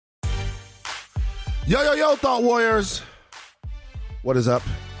Yo, Thought Warriors. What is up?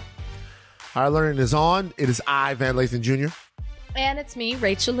 Higher Learning is on. It is I, Van Lathan Jr. And it's me,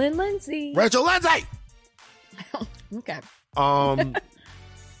 Rachel Lynn Lindsay. Rachel Lindsay! Okay.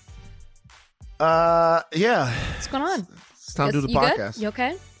 Yeah. What's going on? It's time to do the podcast. Good? You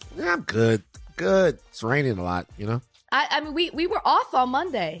okay? Yeah, I'm good. Good. It's raining a lot, you know? I mean, we were off on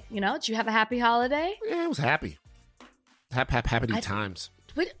Monday, you know? Did you have a happy holiday? Yeah, it was happy. Happy times.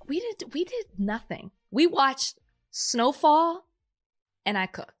 We did nothing. We watched Snowfall and I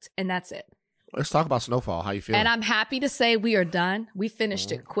cooked, and that's it. Let's talk about Snowfall. How you feeling? And I'm happy to say we are done. We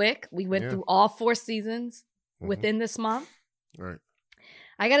finished it quick. We went through all 4 seasons within this month. Right.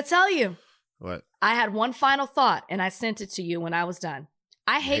 I got to tell you. What? I had one final thought, and I sent it to you when I was done.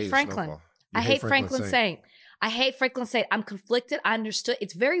 I hate Franklin. I hate Franklin Saint. I hate Franklin Saint. I'm conflicted. I understood.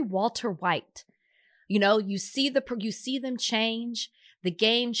 It's very Walter White. You know, you see them change. The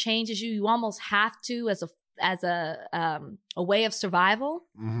game changes you. You almost have to as a way of survival.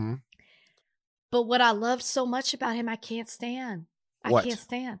 Mm-hmm. But what I loved so much about him, I can't stand. What? I can't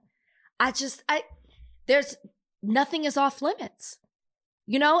stand. There's nothing is off limits.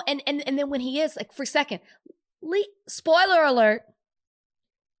 You know, and then when he is, like, for a second, spoiler alert,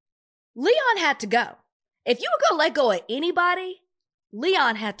 Leon had to go. If you were going to let go of anybody,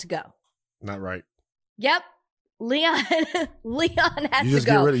 Leon had to go. Not right. Yep. Leon had to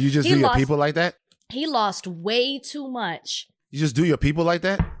go. You just do your people like that? He lost way too much. You just do your people like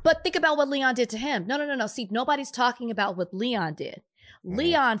that? But think about what Leon did to him. No. See, nobody's talking about what Leon did.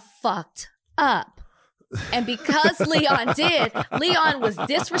 Leon fucked up. And because Leon was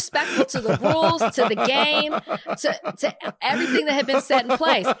disrespectful to the rules, to the game, to everything that had been set in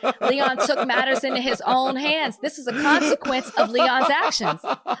place. Leon took matters into his own hands. This is a consequence of Leon's actions.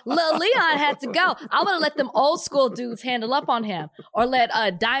 Leon had to go. I want to let them old school dudes handle up on him, or let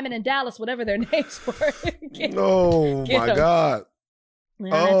Diamond and Dallas, whatever their names were. God.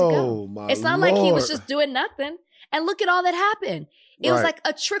 Leon had to go. My It's not Lord. like he was just doing nothing. And look at all that happened. It was like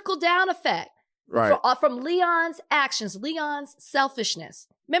a trickle down effect. Right. From Leon's actions, Leon's selfishness.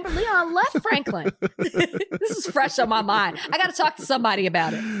 Remember, Leon left Franklin. This is fresh on my mind. I got to talk to somebody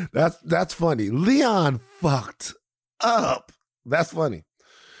about it. That's funny. Leon fucked up. That's funny.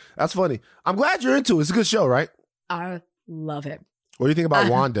 I'm glad you're into it. It's a good show, right? I love it. What do you think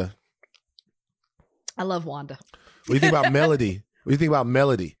about Wanda? I love Wanda. What do you think about Melody? What do you think about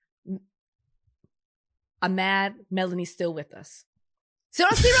Melody? I'm mad Melanie's still with us. See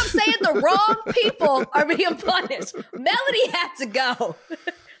what I'm saying? The wrong people are being punished. Melody had to go.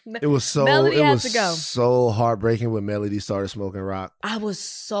 It was so heartbreaking when Melody started smoking rock. I was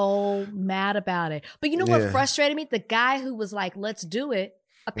so mad about it. But you know what frustrated me? The guy who was like, let's do it.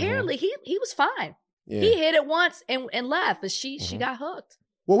 Apparently he was fine. Yeah. He hit it once and left, but she got hooked.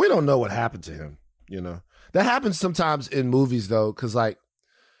 Well, we don't know what happened to him, you know. That happens sometimes in movies though, because like,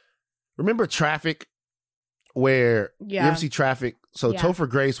 remember Traffic? Where you ever see Traffic? So Topher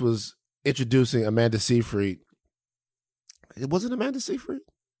Grace was introducing Amanda Seyfried. It wasn't Amanda Seyfried?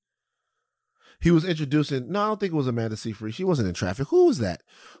 He was introducing, no, I don't think it was Amanda Seyfried. She wasn't in Traffic. Who was that?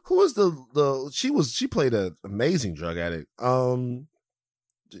 Who was she played an amazing drug addict. It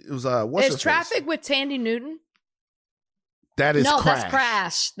was Is Traffic with Tandy Newton? That is Crash. That's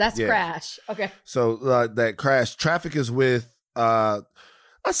Crash. That's Crash. Okay. So that Crash. Traffic is with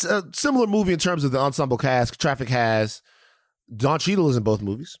a similar movie in terms of the ensemble cast. Traffic has Don Cheadle is in both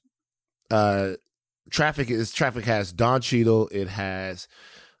movies. Traffic has Don Cheadle. It has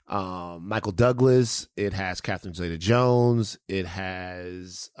Michael Douglas. It has Catherine Zeta-Jones. It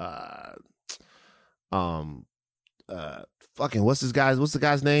has what's the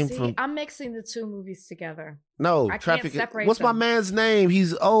guy's name? See, I'm mixing the two movies together. No, I Traffic. Can't separate what's them. My man's name?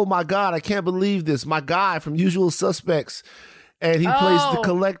 He's my God, I can't believe this. My guy from Usual Suspects. And he plays the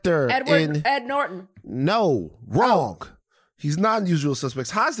collector. Ed Norton. No, wrong. He's not in Usual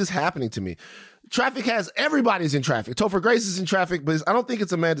Suspects. How is this happening to me? Traffic has everybody's in Traffic. Topher Grace is in Traffic, but I don't think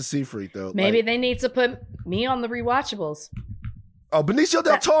it's Amanda Seyfried though. Maybe they need to put me on the rewatchables. Oh, Benicio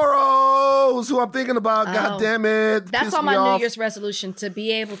del Toro is who I'm thinking about. God damn it! That's on my New Year's resolution, to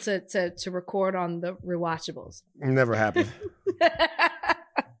be able to record on the rewatchables. Never happened.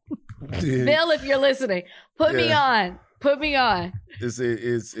 Bill, if you're listening, put me on. Put me on. It's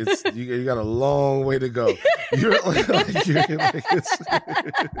you got a long way to go. You're at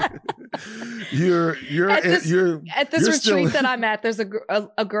this retreat that I'm at. There's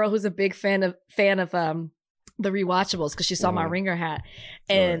a girl who's a big fan of the rewatchables because she saw my ringer hat,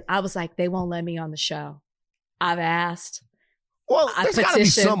 and I was like, they won't let me on the show. I've asked. Well, there's got to be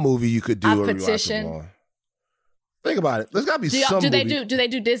some movie you could do a rewatchable on. Think about it. There's got to be some movie. Do they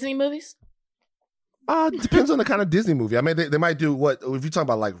do Disney movies? Depends on the kind of Disney movie. I mean, they might do what if you talk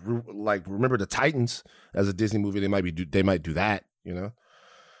about like Remember the Titans as a Disney movie. They might do that, you know.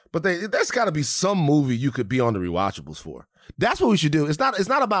 But there's got to be some movie you could be on the rewatchables for. That's what we should do. It's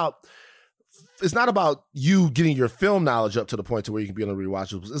not about you getting your film knowledge up to the point to where you can be on the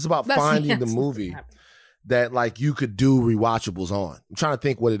rewatchables. It's about finding the movie that like you could do rewatchables on. I'm trying to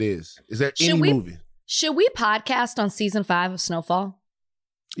think what it is. Is there any movie? Should we podcast on season 5 of Snowfall?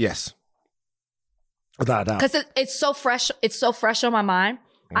 Yes. Without a doubt. Because it's so fresh. It's so fresh on my mind.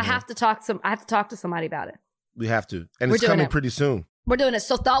 Mm-hmm. I have to talk to somebody about it. We have to. And it's coming pretty soon. We're doing it.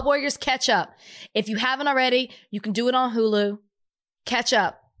 So Thought Warriors, catch up. If you haven't already, you can do it on Hulu. Catch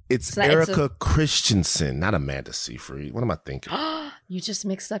up. It's Erica Christensen, not Amanda Seyfried. What am I thinking? You just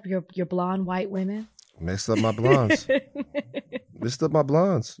mixed up your blonde white women. Mixed up my blondes.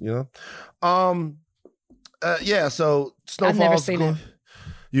 You know. Yeah. So Snowfall's. I've never seen it.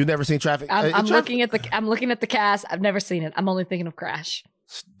 You've never seen Traffic? I'm looking at the cast. I've never seen it. I'm only thinking of Crash.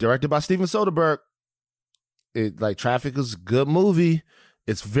 It's directed by Steven Soderbergh. Traffic is a good movie.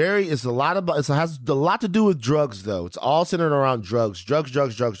 It has a lot to do with drugs, though. It's all centered around drugs. Drugs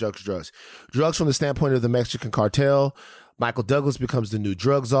from the standpoint of the Mexican cartel. Michael Douglas becomes the new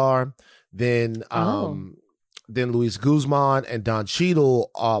drug czar. Then Luis Guzman and Don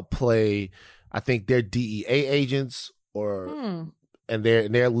Cheadle play, I think they're DEA agents and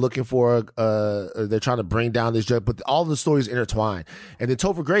they're looking for they're trying to bring down this drug, but all the stories intertwine. And then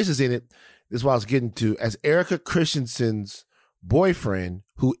Topher Grace is in it. This is what I was getting to, as Erica Christensen's boyfriend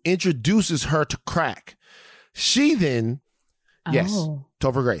who introduces her to crack. She then,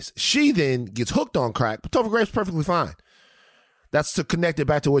 Topher Grace. She then gets hooked on crack, but Topher Grace is perfectly fine. That's to connect it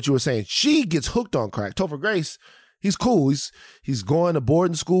back to what you were saying. She gets hooked on crack. Topher Grace, he's cool. He's going to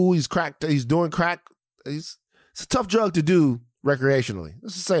boarding school. He's doing crack. It's a tough drug to do recreationally.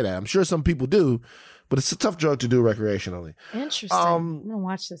 Let's just say that. I'm sure some people do, but it's a tough drug to do recreationally. Interesting. I'm gonna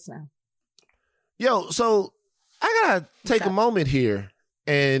watch this now. Yo, so I gotta take a moment here,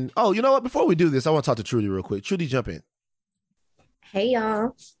 and you know what? Before we do this, I want to talk to Trudy real quick. Trudy, jump in. Hey,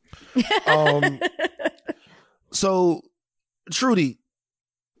 y'all. So Trudy,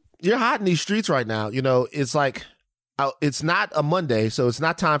 you're hot in these streets right now. You know, it's like it's not a Monday, so it's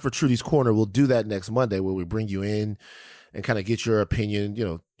not time for Trudy's Corner. We'll do that next Monday, where we bring you in and kind of get your opinion. You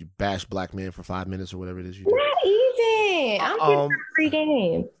know, you bash black men for 5 minutes or whatever it is you do. Not even. I'm getting a free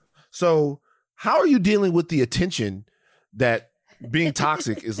game. So, how are you dealing with the attention that being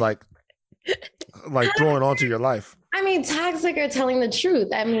toxic is like throwing onto your life? I mean, toxic or telling the truth.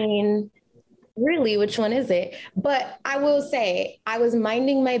 I mean, really, which one is it? But I will say, I was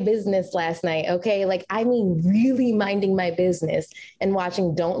minding my business last night, okay? Like, I mean, really minding my business and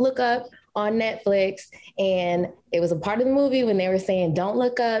watching Don't Look Up on Netflix. And it was a part of the movie when they were saying, don't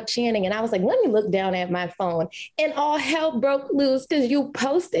look up, Channing. And I was like, let me look down at my phone. And all hell broke loose because you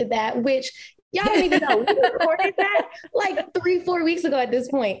posted that, which y'all don't even know. We recorded that like 3-4 weeks ago at this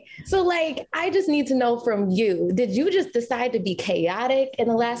point. So like, I just need to know from you, did you just decide to be chaotic in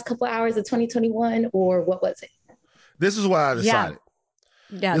the last couple of hours of 2021 or what was it? This is what I decided.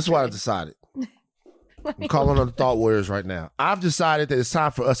 Yeah, this is what I decided. I'm calling on the Thought Warriors right now. I've decided that it's time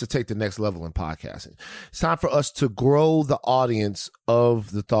for us to take the next level in podcasting. It's time for us to grow the audience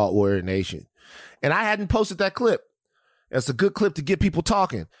of the Thought Warrior Nation. And I hadn't posted that clip. It's a good clip to get people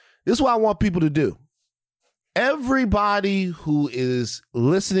talking. This is what I want people to do. Everybody who is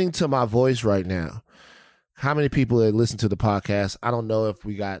listening to my voice right now, how many people that listen to the podcast? I don't know if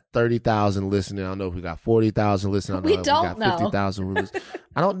we got 30,000 listening. I don't know if we got 40,000 listening. I don't know if we got 50,000.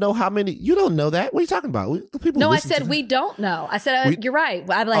 I don't know how many. You don't know that. What are you talking about? The people. No, I said we don't know. I said you're right.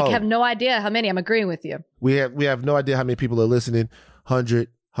 I have no idea how many. I'm agreeing with you. We have no idea how many people are listening. 100,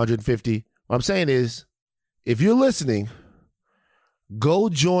 150. What I'm saying is, if you're listening, go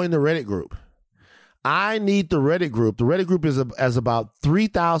join the Reddit group. I need the Reddit group. The Reddit group is about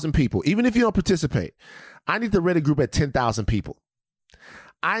 3,000 people. Even if you don't participate, I need the Reddit group at 10,000 people.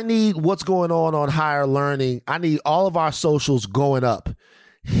 I need what's going on higher learning. I need all of our socials going up.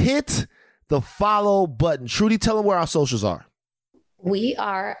 Hit the follow button. Trudy, tell them where our socials are. We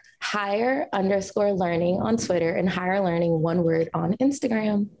are higher_learning on Twitter and higher learning, one word, on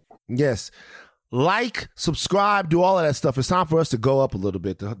Instagram. Yes. Like, subscribe, do all of that stuff. It's time for us to go up a little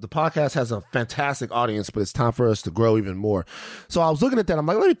bit. The podcast has a fantastic audience, but it's time for us to grow even more. So I was looking at that. I'm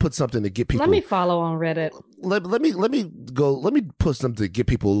like, let me put something to get people. Let me follow on Reddit. Let me put something to get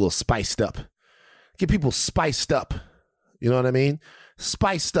people a little spiced up. Get people spiced up. You know what I mean?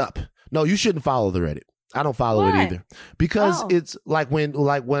 Spiced up. No, you shouldn't follow the Reddit. I don't follow it either. Because it's like when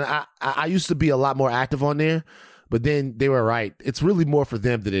I used to be a lot more active on there, but then they were right. It's really more for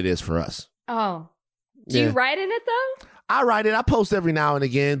them than it is for us. Oh, Do you write in it though? I write it. I post every now and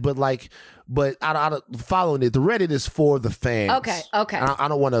again, but I following it. The Reddit is for the fans. Okay. I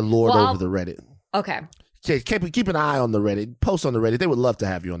don't want to lord over the Reddit. Okay. Keep an eye on the Reddit. Post on the Reddit. They would love to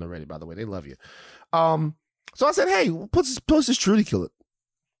have you on the Reddit, by the way. They love you. So I said, hey, post this Trudy clip.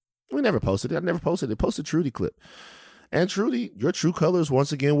 We never posted it. I never posted it. Post a Trudy clip. And Trudy, your true colors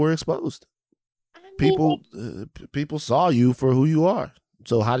once again were exposed. People saw you for who you are.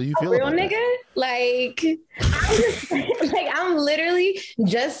 So how do you feel about that? Like, I'm literally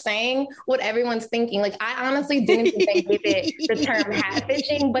just saying what everyone's thinking. Like, I honestly didn't think they give it the term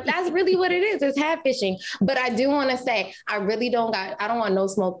catfishing, but that's really what it is. It's catfishing. But I do want to say, I don't want no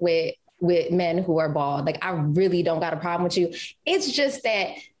smoke with men who are bald. Like, I really don't got a problem with you. It's just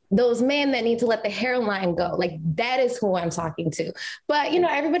that those men that need to let the hairline go, like that is who I'm talking to. But,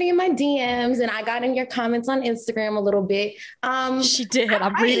 everybody in my DMs, and I got in your comments on Instagram a little bit. She did.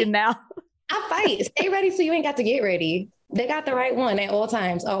 I'm reading now. I fight. Stay ready so you ain't got to get ready. They got the right one at all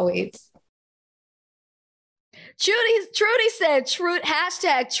times, always. Trudy said,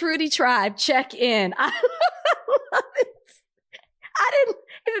 hashtag Trudy Tribe, check in. I love it.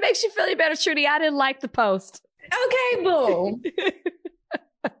 If it makes you feel any better, Trudy, I didn't like the post. Okay, boom.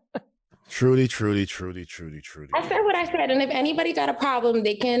 Trudy. I said what I said. And if anybody got a problem,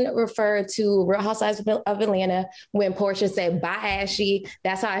 they can refer to Real Housewives of Atlanta when Portia said, bye, Ashy.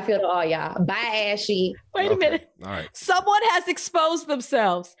 That's how I feel to all y'all. Bye, Ashy. Wait a minute. All right. Someone has exposed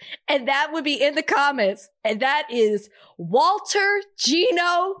themselves, and that would be in the comments. And that is Walter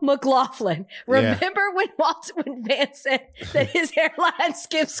Gino McLaughlin. Remember when Van said that his hairline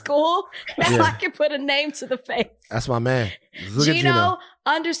skipped school? Now I can put a name to the face. That's my man. Look Gino, at Gino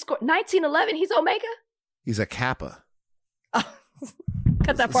 _ 1911. He's Omega? He's a Kappa. Oh,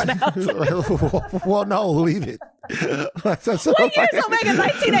 cut that part out. Well, no, leave it. What year is Omega?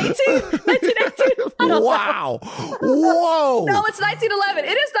 1918? 1918? Wow. Whoa. No, it's 1911.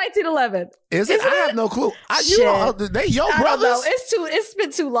 It is 1911. Is it? I have no clue. They yo brothers. It's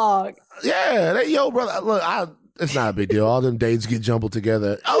been too long. Yeah, they yo brother. Look, it's not a big deal. All them dates get jumbled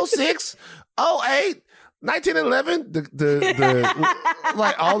together. 06, 08, 1911. The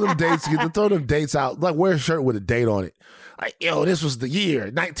like all them dates. You throw them dates out. Like wear a shirt with a date on it. Like, this was the year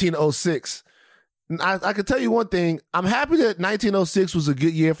 1906. I can tell you one thing. I'm happy that 1906 was a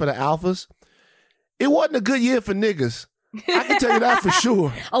good year for the alphas. It wasn't a good year for niggas. I can tell you that for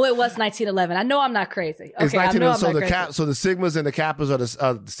sure. Oh, it was 1911. I know I'm not crazy. Okay, it's 1911. So the sigmas and the kappas are the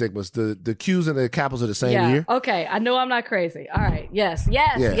sigmas. The Qs and the kappas are the same year. Okay, I know I'm not crazy. All right. Yes,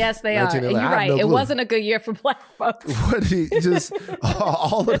 they are. And you're right. It wasn't a good year for black folks. Just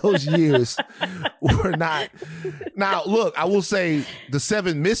all of those years were not. Now, look, I will say the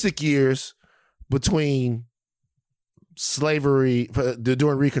 7 mystic years between slavery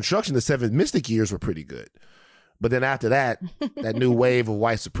during Reconstruction, the 7 mystic years were pretty good. But then after that, that new wave of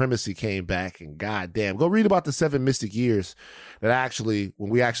white supremacy came back, and goddamn, go read about the 7 mystic years when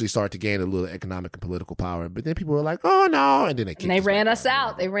we actually started to gain a little economic and political power. But then people were like, oh no, and then they ran us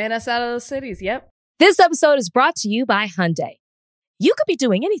out. They ran us out of those cities. Yep. This episode is brought to you by Hyundai. You could be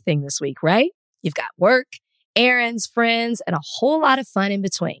doing anything this week, right? You've got work, errands, friends, and a whole lot of fun in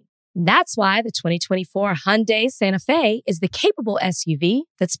between. That's why the 2024 Hyundai Santa Fe is the capable SUV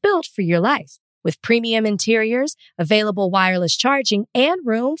that's built for your life. With premium interiors, available wireless charging, and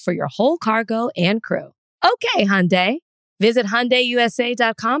room for your whole cargo and crew. Okay, Hyundai. Visit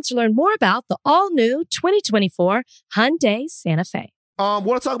HyundaiUSA.com to learn more about the all-new 2024 Hyundai Santa Fe. I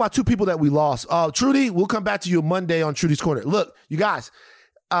want to talk about 2 people that we lost. Trudy, we'll come back to you Monday on Trudy's Corner. Look, you guys,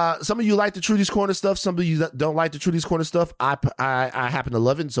 some of you like the Trudy's Corner stuff. Some of you don't like the Trudy's Corner stuff. I happen to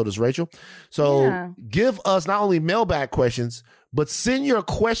love it, and so does Rachel. So give us not only mailbag questions, but send your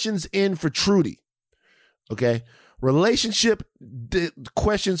questions in for Trudy. Okay? Relationship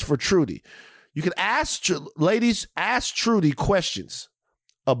questions for Trudy. You can ladies, ask Trudy questions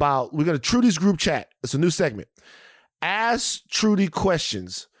about, we're going to Trudy's group chat. It's a new segment. Ask Trudy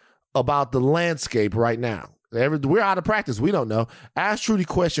questions about the landscape right now. We're out of practice. We don't know. Ask Trudy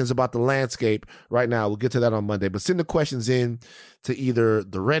questions about the landscape right now. We'll get to that on Monday. But send the questions in to either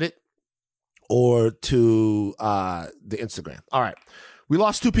the Reddit or to the Instagram. All right. We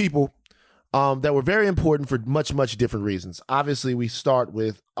lost 2 people that were very important for much, much different reasons. Obviously, we start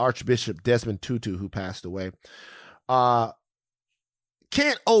with Archbishop Desmond Tutu, who passed away. Can't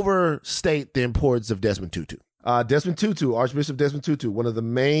overstate the importance of Desmond Tutu. Archbishop Desmond Tutu, one of the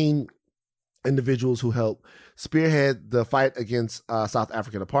main individuals who helped spearhead the fight against South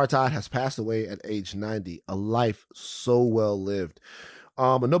African apartheid, has passed away at age 90. A life so well lived.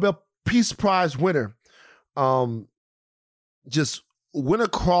 A Nobel Peace Prize winner, just went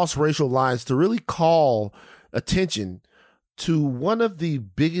across racial lines to really call attention to one of the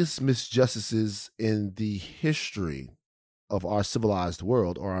biggest misjustices in the history of our civilized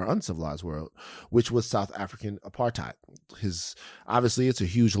world, or our uncivilized world, which was South African apartheid. Obviously, it's a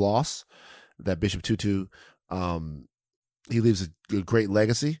huge loss that Bishop Tutu, he leaves a great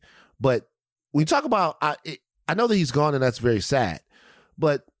legacy. But when you talk about, I know that he's gone and that's very sad,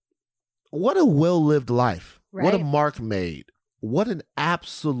 but what a well-lived life. Right. What a mark made. What an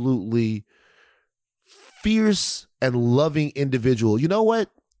absolutely fierce and loving individual. You know what?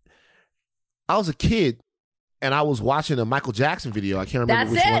 I was a kid and I was watching a Michael Jackson video. I can't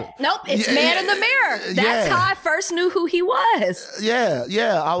remember which one. Nope, it's Man in the Mirror. That's how I first knew who he was.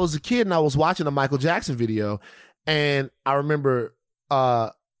 Yeah. I was a kid and I was watching a Michael Jackson video, and I remember,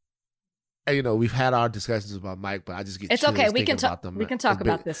 we've had our discussions about Mike, but I just get. It's okay. We can talk. We can talk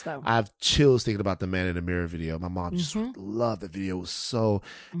about this though. I have chills thinking about the Man in the Mirror video. My mom just loved the video. It was so,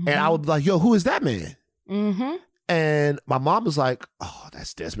 and I would be like, "Yo, who is that man?" Mm-hmm. And my mom was like, "Oh,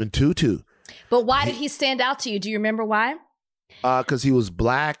 that's Desmond Tutu." But why did he stand out to you? Do you remember why? Because he was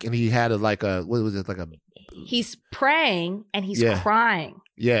black and he had he's praying and he's crying.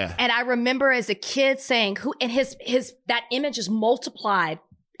 Yeah. And I remember as a kid saying, that image is multiplied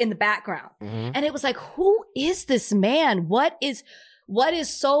in the background. Mm-hmm. And it was like, who is this man? What is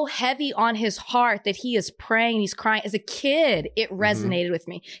so heavy on his heart that he is praying, he's crying? As a kid, it resonated with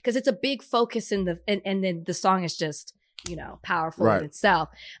me because it's a big focus and then the song is just, powerful in itself.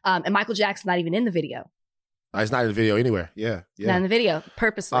 And Michael Jackson's not even in the video. He's not in the video anywhere. Yeah. Not in the video,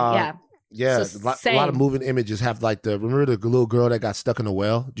 purposely. Yeah. So a lot of moving images have remember the little girl that got stuck in the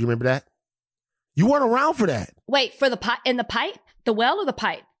well? Do you remember that? You weren't around for that. Wait, for the pipe, the well or the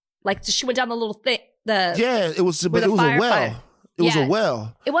pipe? Like she went down the little thing. It was a well. It was a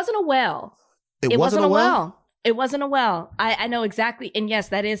well. It wasn't a well. It wasn't a well? It wasn't a well. I know exactly. And yes,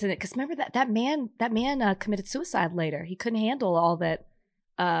 that isn't it. Because remember that man committed suicide later. He couldn't handle all that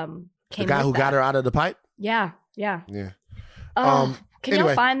came the guy who got her out of the pipe? Yeah. Can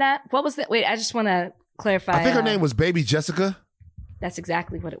you find that? What was that? Wait, I just want to clarify. I think her name was Baby Jessica. That's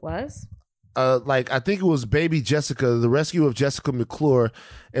exactly what it was. I think it was Baby Jessica, the rescue of Jessica McClure.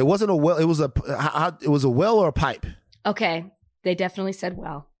 It wasn't a well. It was a well or a pipe. Okay. They definitely said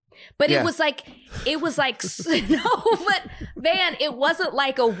well. But it was like, no, but Van, it wasn't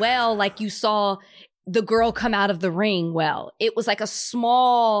like a well like you saw the girl come out of the ring well. It was like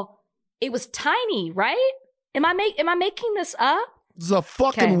it was tiny, right? Am I making this up? It's a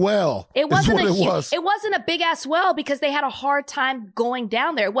fucking well. It wasn't It wasn't a big ass well because they had a hard time going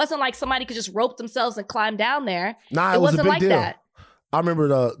down there. It wasn't like somebody could just rope themselves and climb down there. Nah, it wasn't a big deal. That. I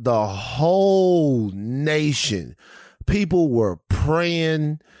remember the whole nation. People were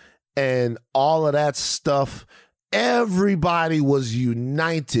praying and all of that stuff. Everybody was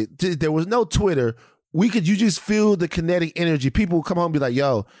united. There was no Twitter. You just feel the kinetic energy. People would come home and be like,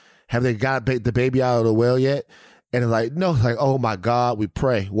 yo, have they got the baby out of the well yet? And it's like, no, it's like, oh my God, we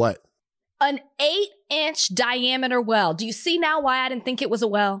pray. What? An 8-inch diameter well. Do you see now why I didn't think it was a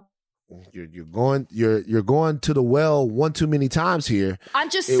well? You're going to the well one too many times here. I'm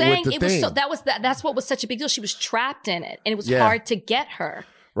just saying it was that's what was such a big deal. She was trapped in it and it was hard to get her.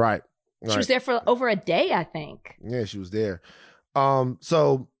 Right. She was there for over a day, I think. Yeah, she was there. But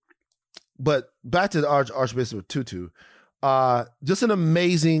back to the Archbishop Tutu. Just an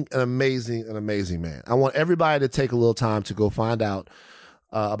amazing man. I want everybody to take a little time to go find out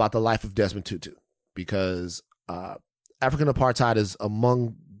about the life of Desmond Tutu, because African apartheid is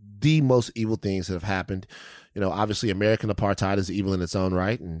among the most evil things that have happened. Obviously American apartheid is evil in its own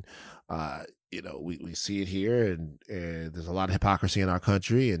right. And, we see it here and there's a lot of hypocrisy in our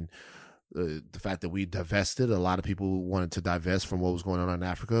country. And the fact that we divested, a lot of people wanted to divest from what was going on in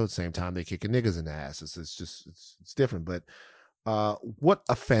Africa. At the same time, they kicking niggas in the ass. It's different. But what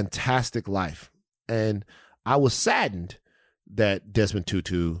a fantastic life. And I was saddened that Desmond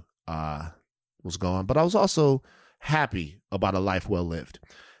Tutu was gone, but I was also happy about a life well lived.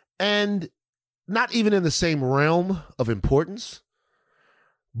 And not even in the same realm of importance,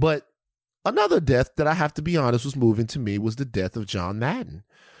 but another death that I have to be honest was moving to me was the death of John Madden,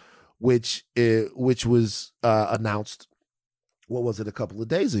 which was announced, what was it, a couple of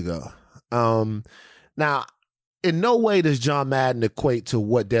days ago. Now, in no way does John Madden equate to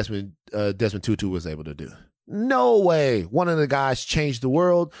what Desmond Tutu was able to do. No way. One of the guys changed the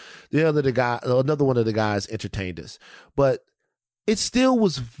world. Another one of the guys entertained us. But it still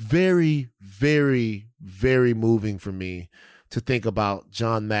was very, very, very moving for me to think about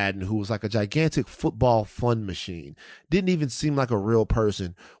John Madden, who was like a gigantic football fun machine, didn't even seem like a real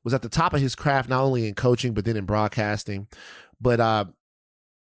person, was at the top of his craft, not only in coaching, but then in broadcasting. But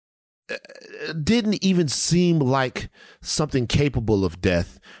didn't even seem like something capable of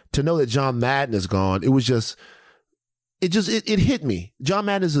death. To know that John Madden is gone, it hit me. John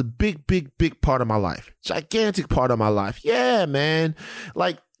Madden is a big part of my life. Gigantic part of my life. Yeah, man.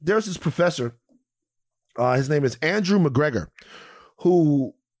 Like, there's this professor, his name is Andrew McGregor,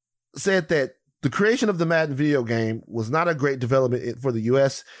 who said that the creation of the Madden video game was not a great development for the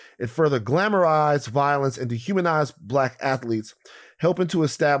U.S. It further glamorized violence and dehumanized black athletes, helping to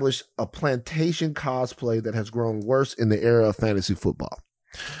establish a plantation cosplay that has grown worse in the era of fantasy football.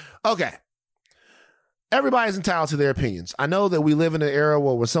 Okay. Everybody's entitled to their opinions. I know that we live in an era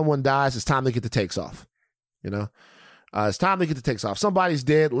where when someone dies, it's time to get the takes off. You know? It's time to get the takes off. Somebody's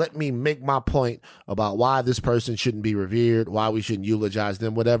dead. Let me make my point about why this person shouldn't be revered, why we shouldn't eulogize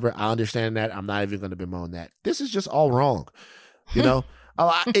them, whatever. I understand that. I'm not even going to bemoan that. This is just all wrong. You know?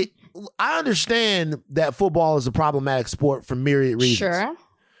 I understand that football is a problematic sport for myriad reasons. Sure.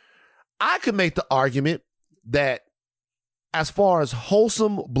 I could make the argument that as far as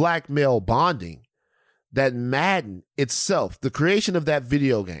wholesome black male bonding, that Madden itself, the creation of that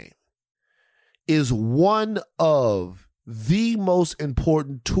video game, is one of the most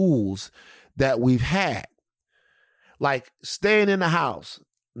important tools that we've had. Like staying in the house,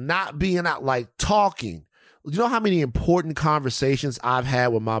 not being out, like talking. You know how many important conversations I've had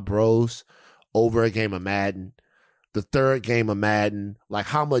with my bros over a game of Madden, the third game of Madden, like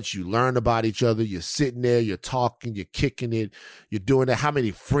how much you learn about each other. You're sitting there, you're talking, you're kicking it, you're doing that. How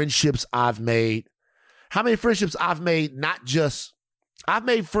many friendships I've made. I've made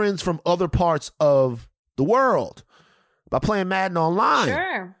friends from other parts of the world by playing Madden online.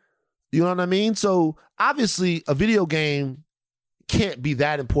 Sure. You know what I mean? So obviously a video game can't be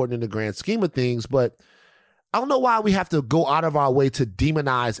that important in the grand scheme of things, but I don't know why we have to go out of our way to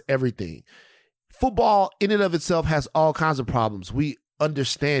demonize everything. Football in and of itself has all kinds of problems. We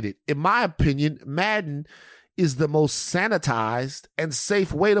understand it. In my opinion, Madden is the most sanitized and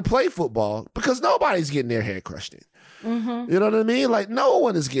safe way to play football because nobody's getting their hair crushed in. Mm-hmm. You know what I mean? Like no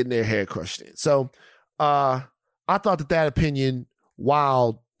one is getting their hair crushed in. So I thought that opinion,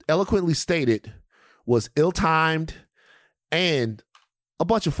 while eloquently stated, was ill-timed and a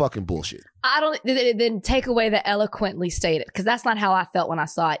bunch of fucking bullshit. Then take away the eloquently stated, because that's not how I felt when I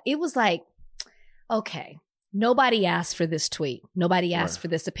saw it. It was like, okay, nobody asked for this tweet. Nobody asked for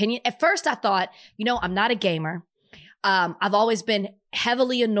this opinion. At first I thought, I'm not a gamer. I've always been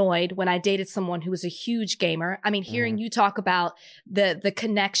heavily annoyed when I dated someone who was a huge gamer. I mean, hearing you talk about the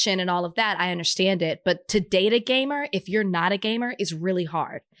connection and all of that, I understand it. But to date a gamer, if you're not a gamer, is really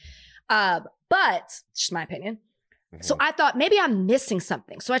hard. But it's just my opinion. So I thought maybe I'm missing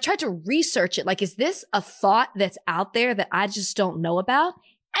something. So I tried to research it. Like, is this a thought that's out there that I just don't know about?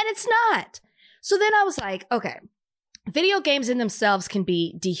 And it's not. So then I was like, okay, video games in themselves can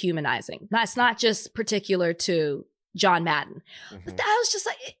be dehumanizing. That's not just particular to John Madden. But I was just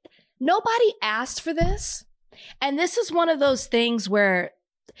like, nobody asked for this. And this is one of those things where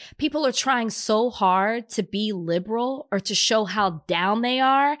people are trying so hard to be liberal or to show how down they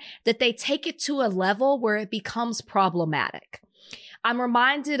are that they take it to a level where it becomes problematic. I'm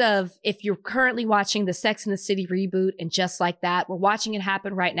reminded of, if you're currently watching the Sex and the City reboot and Just Like That, we're watching it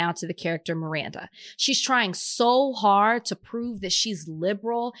happen right now to the character Miranda. She's trying so hard to prove that she's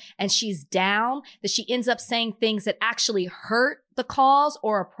liberal and she's down that she ends up saying things that actually hurt the cause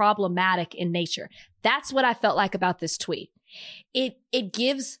or are problematic in nature. That's what I felt like about this tweet. It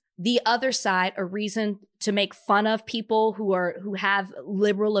gives the other side a reason to make fun of people who have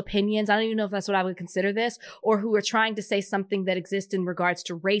liberal opinions. I don't even know if that's what I would consider this, or who are trying to say something that exists in regards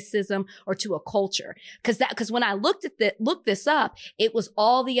to racism or to a culture. Because when I looked this up, it was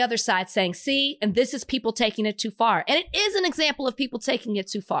all the other side saying, see, and this is people taking it too far. And it is an example of people taking it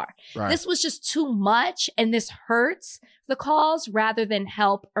too far. Right. This was just too much, and this hurts the cause rather than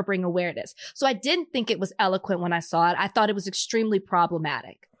help or bring awareness. So I didn't think it was eloquent when I saw it. I thought it was extremely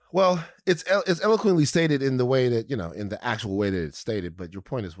problematic. Well, it's eloquently stated in the way that, in the actual way that it's stated, but your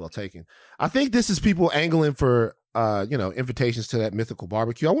point is well taken. I think this is people angling for, invitations to that mythical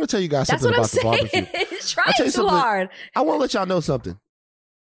barbecue. I want to tell you guys something about the barbecue. Trying too hard. I want to let y'all know something.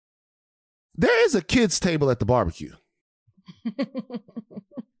 There is a kids table at the barbecue. I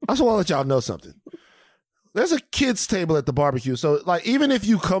just want to let y'all know something. There's a kids table at the barbecue. So, like, even if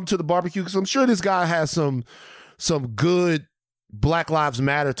you come to the barbecue, because I'm sure this guy has some good Black Lives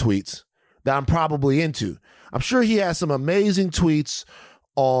Matter tweets that I'm probably into. I'm sure he has some amazing tweets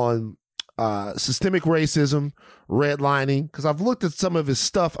on systemic racism, redlining, because I've looked at some of his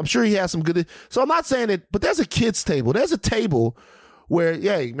stuff. I'm sure he has some good. So I'm not saying it, but there's a kids table. There's a table where,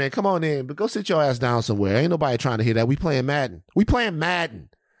 yeah, man, come on in, but go sit your ass down somewhere. Ain't nobody trying to hear that. We playing Madden.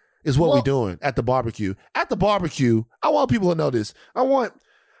 is what we're doing at the barbecue. At the barbecue, I want people to know this. I want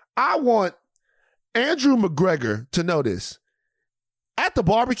Andrew McGregor to know this. At the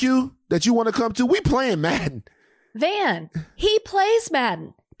barbecue that you want to come to, we playing Madden. Van, he plays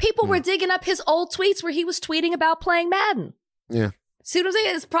Madden. People were digging up his old tweets where he was tweeting about playing Madden. Yeah. See what I'm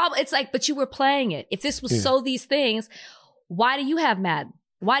saying? It's like, but you were playing it. If this was so these things, why do you have Madden?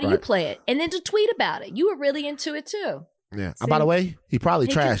 Why do you play it? And then to tweet about it. You were really into it too. Yeah. By the way, he probably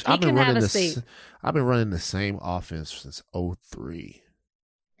trashed. I've been running the same offense since 2003.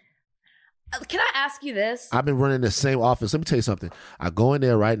 Can I ask you this? I've been running the same offense. Let me tell you something. I go in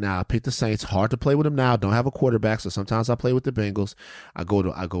there right now. I pick the Saints. Hard to play with them now. Don't have a quarterback, so sometimes I play with the Bengals. I go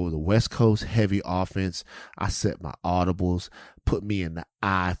with the West Coast heavy offense. I set my audibles, put me in the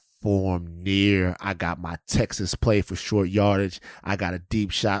I form near. I got my Texas play for short yardage. I got a deep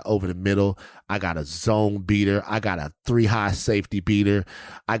shot over the middle. I got a zone beater. I got a 3-high safety beater.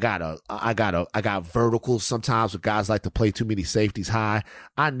 I got verticals sometimes where guys like to play too many safeties high.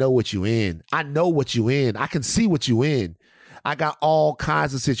 I know what you in. I can see what you in. I got all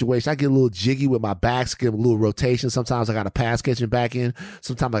kinds of situations. I get a little jiggy with my backs, get a little rotation. Sometimes I got a pass catching back in.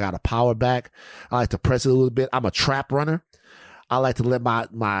 Sometimes I got a power back. I like to press it a little bit. I'm a trap runner. I like to let my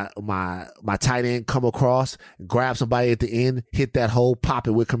tight end come across, grab somebody at the end, hit that hole, pop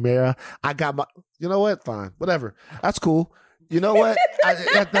it with Kamara. I got you know what? Fine. Whatever. That's cool. You know what?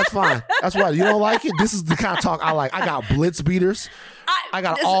 That's fine. That's right. You don't like it? This is the kind of talk I like. I got blitz beaters. I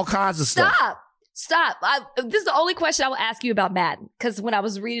got all kinds of stuff. Stop. This is the only question I will ask you about Madden. Because when I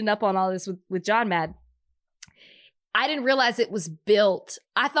was reading up on all this with John Madden, I didn't realize it was built.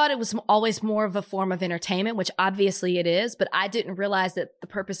 I thought it was always more of a form of entertainment, which obviously it is, but I didn't realize that the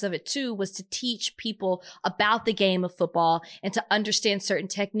purpose of it too was to teach people about the game of football and to understand certain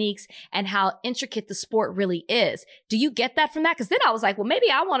techniques and how intricate the sport really is. Do you get that from that? Because then I was like, well,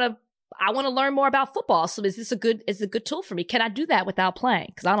 maybe I want to learn more about football. So is this a good tool for me? Can I do that without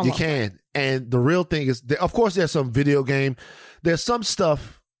playing? Because I don't know. You can. And the real thing is, of course, there's some video game. There's some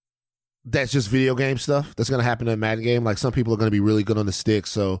stuff that's just video game stuff that's going to happen in a Madden game. Like some people are going to be really good on the stick.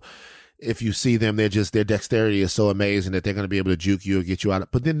 So if you see them, their dexterity is so amazing that they're going to be able to juke you or get you out.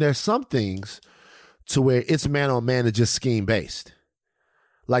 But then there's some things to where it's man on man and just scheme based.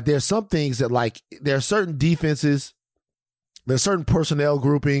 Like there's some things that like, there are certain defenses, there's certain personnel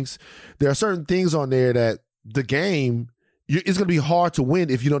groupings, there are certain things on there that the game, it's going to be hard to win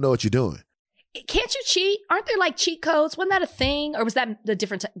if you don't know what you're doing. Can't you cheat? Aren't there like cheat codes? Wasn't that a thing? Or was that a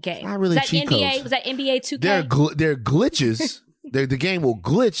different game? Not really cheat codes. Was that NBA 2K? There are glitches. The game will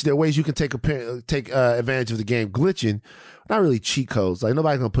glitch. There are ways you can take advantage of the game glitching. Not really cheat codes. Like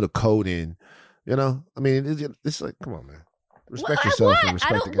nobody's going to put a code in. You know? I mean, it's like, come on, man. Respect yourself and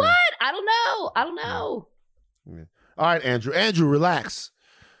respect the game. What? I don't know. Yeah. All right, Andrew. Andrew, relax.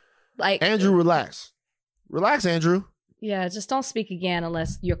 Andrew, relax. Relax, Andrew. Yeah, just don't speak again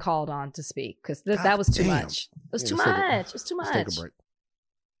unless you're called on to speak, because that was too much. It was too much. It was too much. Let's take a break.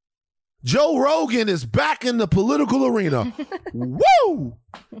 Joe Rogan is back in the political arena. Woo!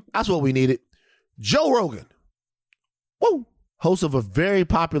 That's what we needed. Joe Rogan. Woo! Host of a very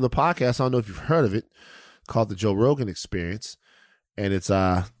popular podcast. I don't know if you've heard of it, called The Joe Rogan Experience. And it's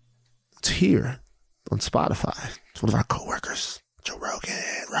here on Spotify. It's one of our coworkers. Joe Rogan.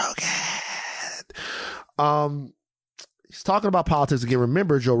 He's talking about politics again.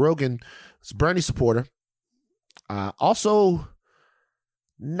 Remember, Joe Rogan is a Bernie supporter. Also,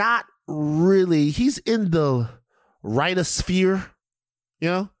 not really. He's in the rightosphere. You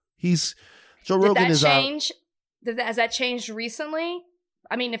know, Joe Rogan is. Change? Has that changed recently?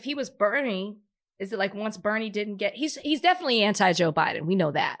 I mean, if he was Bernie, is it like once Bernie didn't get? He's definitely anti-Joe Biden. We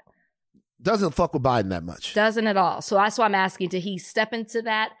know that. Doesn't fuck with Biden that much. Doesn't at all. So that's why I'm asking: did he step into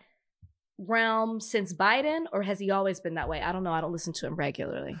that realm since Biden, or has he always been that way? I don't know. I don't listen to him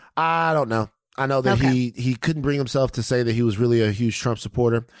regularly. I don't know. I know that he couldn't bring himself to say that he was really a huge Trump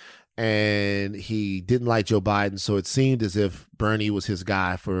supporter, and he didn't like Joe Biden. So it seemed as if Bernie was his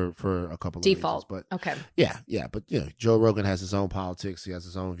guy for a couple of default reasons. But okay, yeah. But you know, Joe Rogan has his own politics. He has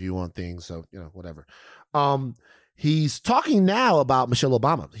his own view on things. So you know, whatever. He's talking now about Michelle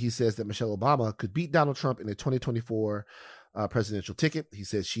Obama. He says that Michelle Obama could beat Donald Trump in the 2024 presidential ticket. He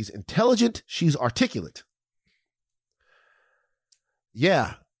says she's intelligent, she's articulate.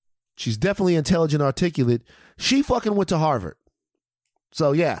 Yeah, she's definitely intelligent, articulate. She fucking went to Harvard.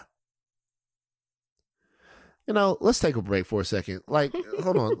 So yeah. You know, let's take a break for a second. Like,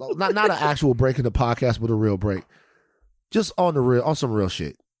 hold on. Not an actual break in the podcast, but a real break. Just on some real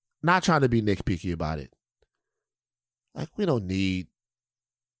shit. Not trying to be nitpicky about it. Like, we don't need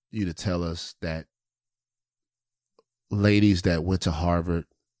you to tell us that ladies that went to Harvard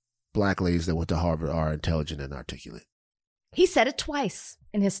black ladies that went to Harvard are intelligent and articulate. He said it twice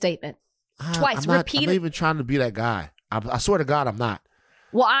in his statement. Twice, repeated. I'm not even trying to be that guy. I swear to God, I'm not.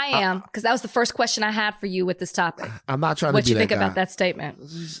 Well, I am, because that was the first question I had for you with this topic. I'm not trying to be that guy. What you think about that statement?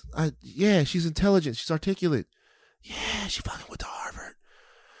 Yeah, she's intelligent. She's articulate. Yeah, she fucking went to Harvard.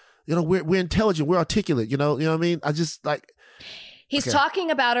 You know, we're intelligent. We're articulate. You know what I mean? I just like. He's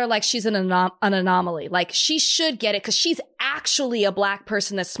talking about her like she's an anomaly. Like she should get it because she's actually a black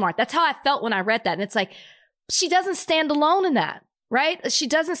person that's smart. That's how I felt when I read that. And it's like, she doesn't stand alone in that. Right? She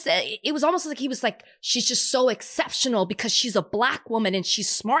doesn't say, it was almost like he was like, she's just so exceptional because she's a black woman and she's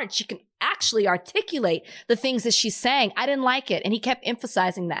smart. She can actually articulate the things that she's saying. I didn't like it. And he kept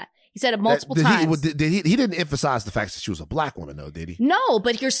emphasizing that. He said it multiple times. He didn't emphasize the fact that she was a black woman, though, did he? No,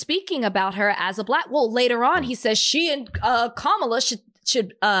 but you're speaking about her as a black. Well, later on, he says she and Kamala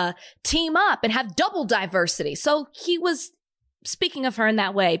should team up and have double diversity. So he was speaking of her in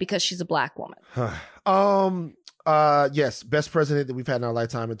that way because she's a black woman. Yes, best president that we've had in our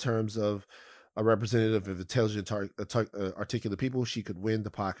lifetime in terms of a representative of intelligent, articulate people. She could win,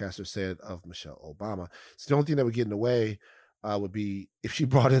 the podcaster said of Michelle Obama. So the only thing that would get in the way would be if she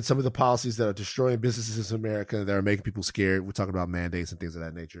brought in some of the policies that are destroying businesses in America, that are making people scared. We're talking about mandates and things of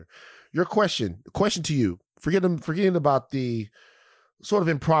that nature. The question to you, forgetting about the sort of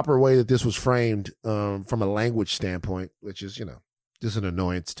improper way that this was framed from a language standpoint, which is, just an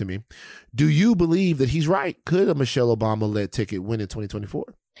annoyance to me. Do you believe that he's right? Could a Michelle Obama-led ticket win in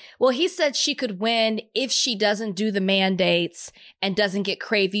 2024? Well, he said she could win if she doesn't do the mandates and doesn't get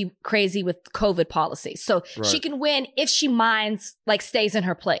crazy with COVID policy. So She can win if she stays in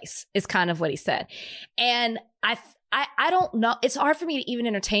her place, is kind of what he said. And I don't know. It's hard for me to even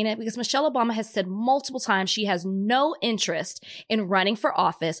entertain it because Michelle Obama has said multiple times she has no interest in running for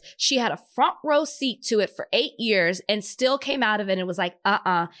office. She had a front row seat to it for 8 years and still came out of it and was like,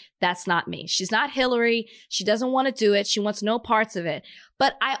 that's not me. She's not Hillary. She doesn't want to do it. She wants no parts of it.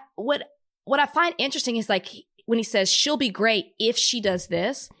 But what I find interesting is like when he says she'll be great if she does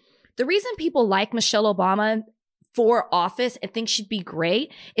this, the reason people like Michelle Obama for office and think she'd be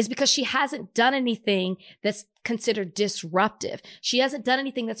great is because she hasn't done anything that's considered disruptive. She hasn't done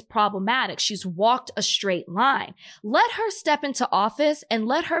anything that's problematic. She's walked a straight line. Let her step into office and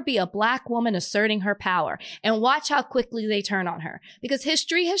let her be a black woman asserting her power and watch how quickly they turn on her. Because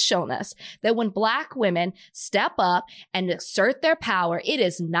history has shown us that when black women step up and assert their power, it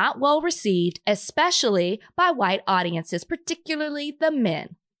is not well received, especially by white audiences, particularly the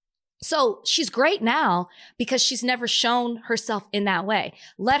men. So she's great now because she's never shown herself in that way.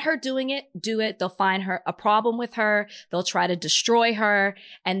 Let her do it. They'll find her a problem with her. They'll try to destroy her.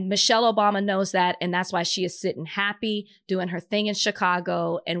 And Michelle Obama knows that. And that's why she is sitting happy, doing her thing in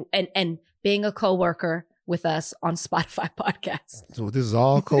Chicago and being a coworker with us on Spotify podcasts. So this is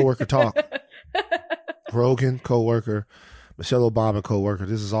all coworker talk. Rogan, coworker, Michelle Obama, coworker.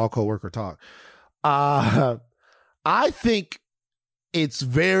 This is all coworker talk. I think it's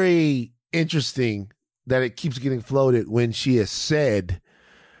very interesting that it keeps getting floated when she has said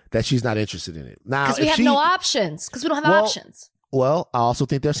that she's not interested in it. Now, because we have no options. Because we don't have options. Well, I also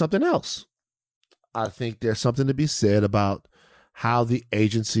think there's something else. I think there's something to be said about how the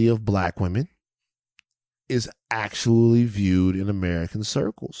agency of black women is actually viewed in American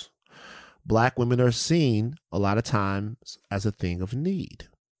circles. Black women are seen a lot of times as a thing of need.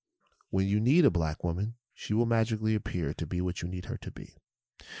 When you need a black woman, she will magically appear to be what you need her to be.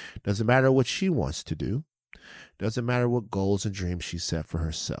 Doesn't matter what she wants to do. Doesn't matter what goals and dreams she set for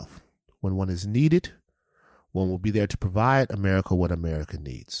herself. When one is needed, one will be there to provide America what America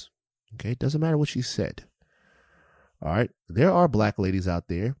needs. Okay? Doesn't matter what she said. All right? There are black ladies out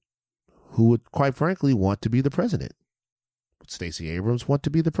there who would, quite frankly, want to be the president. Would Stacey Abrams want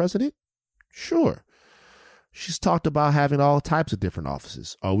to be the president? Sure. She's talked about having all types of different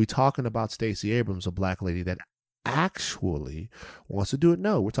offices. Are we talking about Stacey Abrams, a black lady that actually wants to do it?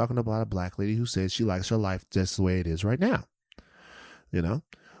 No, we're talking about a black lady who says she likes her life just the way it is right now.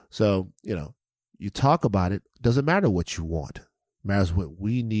 So, you talk about it. Doesn't matter what you want. It matters what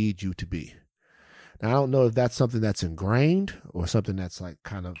we need you to be. Now, I don't know if that's something that's ingrained or something that's like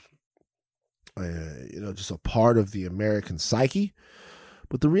kind of, just a part of the American psyche.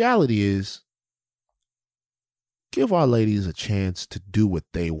 But the reality is, give our ladies a chance to do what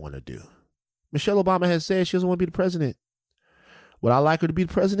they want to do. Michelle Obama has said she doesn't want to be the president. Would I like her to be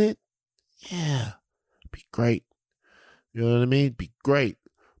the president? Yeah, be great. You know what I mean? Be great.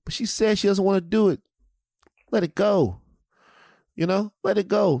 But she said she doesn't want to do it. Let it go. Let it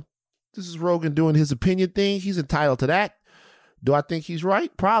go. This is Rogan doing his opinion thing. He's entitled to that. Do I think he's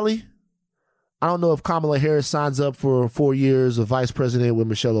right? Probably. I don't know if Kamala Harris signs up for 4 years of vice president with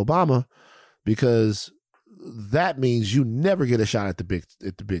Michelle Obama, because that means you never get a shot at the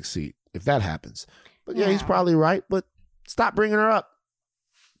big seat if that happens. But yeah, he's probably right. But stop bringing her up.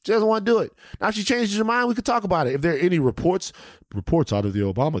 She doesn't want to do it. Now, if she changes her mind, we could talk about it. If there are any reports out of the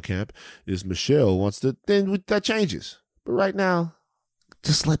Obama camp is Michelle wants to, then that changes. But right now,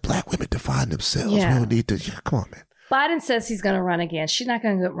 just let black women define themselves. Yeah. We don't need to. Yeah, come on, man. Biden says he's going to run again. She's not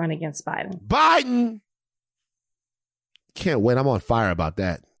going to run against Biden. Biden! Can't wait. I'm on fire about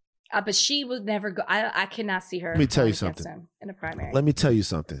that. But she would never go. I cannot see her. Let me tell you something. In a primary. Let me tell you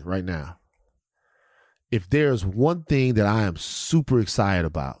something right now. If there's one thing that I am super excited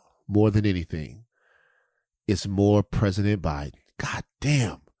about more than anything, it's more President Biden. God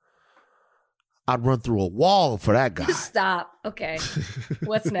damn. I'd run through a wall for that guy. Stop. Okay.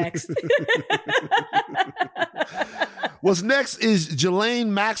 What's next? What's next is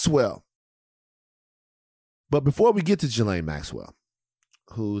Ghislaine Maxwell. But before we get to Ghislaine Maxwell,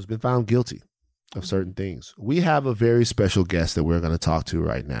 who's been found guilty of certain things, we have a very special guest that we're going to talk to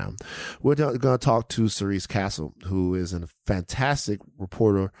right now. We're going to talk to Cerise Castle, who is a fantastic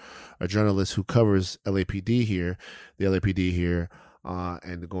reporter, a journalist who covers LAPD here, the LAPD here,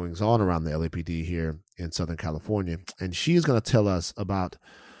 and the goings on around the LAPD here in Southern California. And she's going to tell us about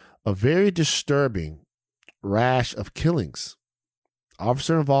a very disturbing rash of killings,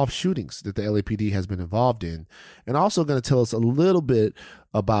 officer-involved shootings that the LAPD has been involved in, and also going to tell us a little bit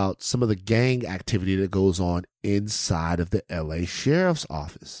about some of the gang activity that goes on inside of the LA Sheriff's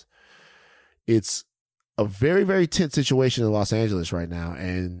Office. It's a very, very tense situation in Los Angeles right now,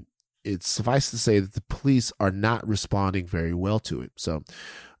 and it's suffice to say that the police are not responding very well to it. So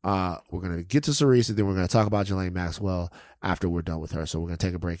we're going to get to Cerise, and then we're going to talk about Ghislaine Maxwell after we're done with her. So we're going to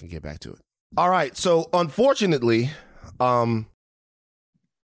take a break and get back to it. All right. So unfortunately, the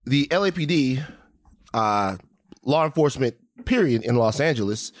LAPD, law enforcement period in Los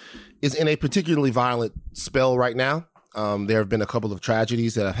Angeles, is in a particularly violent spell right now. There have been a couple of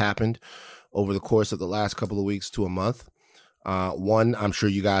tragedies that have happened over the course of the last couple of weeks to a month. One I'm sure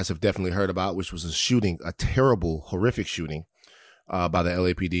you guys have definitely heard about, which was a shooting, a terrible, horrific shooting by the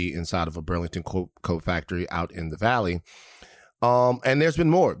LAPD inside of a Burlington coat factory out in the Valley. And there's been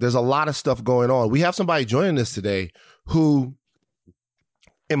more. There's a lot of stuff going on. We have somebody joining us today who,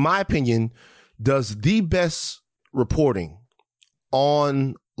 in my opinion, does the best reporting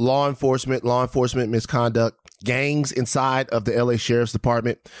on law enforcement misconduct, gangs inside of the LA Sheriff's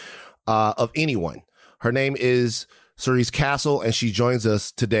Department of anyone. Her name is Cerise Castle, and she joins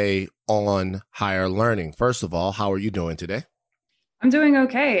us today on Higher Learning. First of all, how are you doing today? I'm doing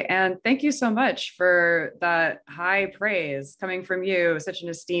okay. And thank you so much for that high praise coming from you, such an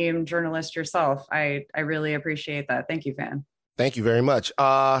esteemed journalist yourself. I really appreciate that. Thank you, Van. Thank you very much.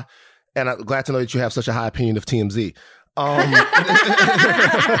 And I'm glad to know that you have such a high opinion of TMZ.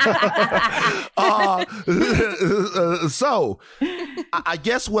 So I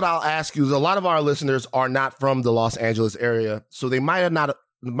guess what I'll ask you is, a lot of our listeners are not from the Los Angeles area, so they might not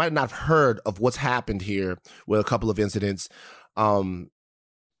have heard of what's happened here with a couple of incidents in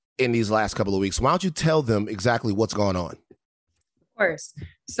these last couple of weeks. Why don't you tell them exactly what's going on? Of course.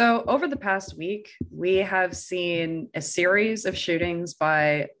 So over the past week, we have seen a series of shootings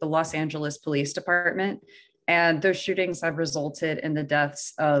by the Los Angeles Police Department. And those shootings have resulted in the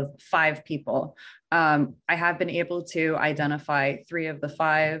deaths of 5 people. I have been able to identify 3 of the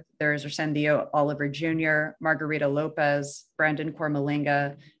 5. There's Arsendio Oliver Jr., Margarita Lopez, Brandon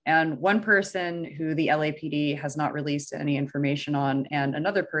Cormalinga, and one person who the LAPD has not released any information on, and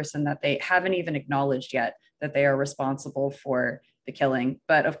another person that they haven't even acknowledged yet that they are responsible for the killing.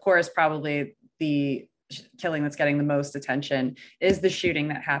 But of course, probably the killing that's getting the most attention is the shooting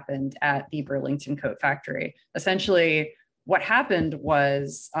that happened at the Burlington Coat Factory. Essentially, what happened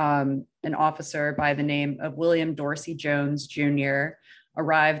was an officer by the name of William Dorsey Jones Jr.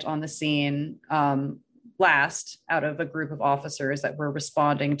 arrived on the scene last out of a group of officers that were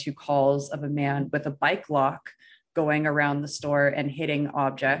responding to calls of a man with a bike lock going around the store and hitting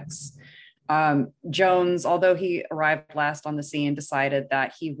objects. Jones, although he arrived last on the scene, decided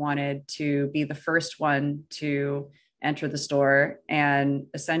that he wanted to be the first one to enter the store, and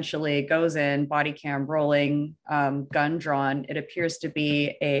essentially goes in, body cam rolling, gun drawn. It appears to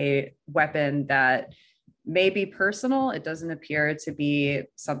be a weapon that may be personal. It doesn't appear to be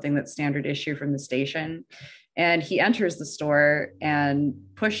something that's standard issue from the station. And he enters the store and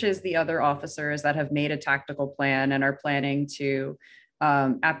pushes the other officers that have made a tactical plan and are planning to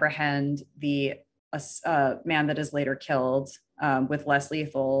apprehend the man that is later killed with less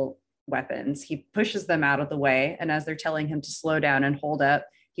lethal weapons. He pushes them out of the way, and as they're telling him to slow down and hold up,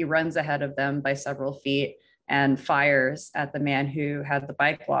 he runs ahead of them by several feet and fires at the man who had the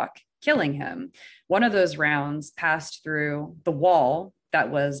bike lock, killing him. One of those rounds passed through the wall that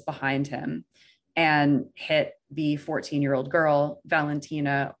was behind him and hit the 14-year-old girl,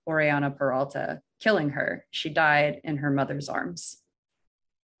 Valentina Oriana Peralta, killing her. She died in her mother's arms.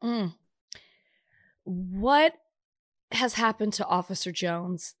 What has happened to Officer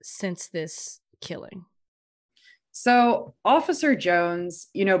Jones since this killing? So Officer Jones,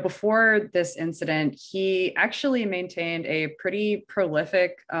 before this incident, he actually maintained a pretty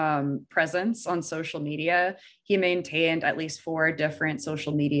prolific presence on social media. He maintained at least 4 different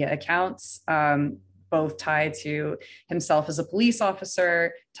social media accounts, both tied to himself as a police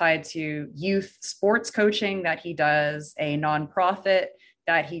officer, tied to youth sports coaching that he does, a nonprofit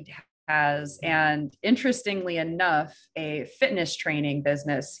that he has, and interestingly enough, a fitness training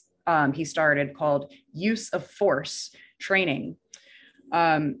business he started called Use of Force Training.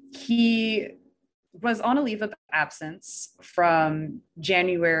 He was on a leave of absence from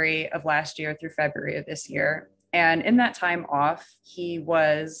January of last year through February of this year. And in that time off, he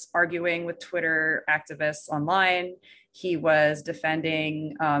was arguing with Twitter activists online. He was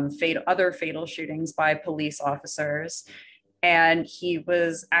defending other fatal shootings by police officers. And he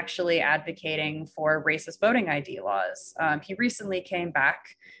was actually advocating for racist voting ID laws. He recently came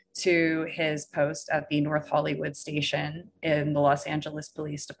back to his post at the North Hollywood station in the Los Angeles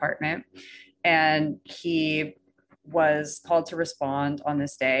Police Department. And he was called to respond on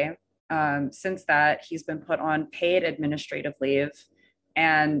this day. Since that, he's been put on paid administrative leave,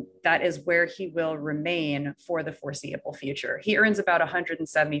 and that is where he will remain for the foreseeable future. He earns about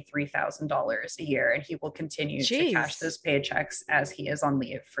 $173,000 a year, and he will continue to cash those paychecks as he is on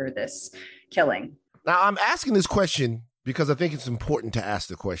leave for this killing. Now, I'm asking this question because I think it's important to ask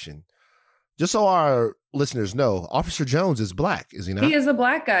the question. Just so our listeners know, Officer Jones is Black, is he not? He is a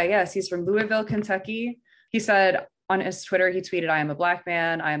Black guy, yes. He's from Louisville, Kentucky. He said on his Twitter, he tweeted, "I am a Black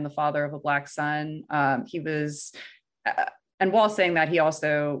man. I am the father of a Black son." He was, and while saying that, he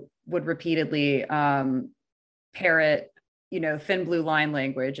also would repeatedly parrot, thin blue line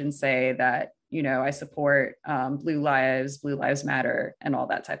language and say that, I support blue lives matter, and all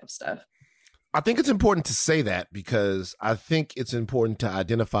that type of stuff. I think it's important to say that because I think it's important to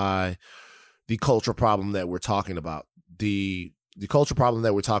identify the cultural problem that we're talking about. The cultural problem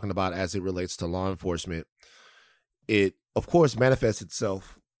that we're talking about as it relates to law enforcement, it, of course, manifests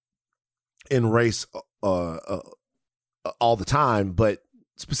itself in race all the time, but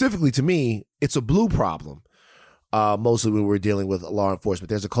specifically to me, it's a blue problem. Mostly when we're dealing with law enforcement,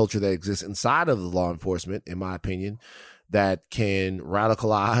 there's a culture that exists inside of the law enforcement, in my opinion, that can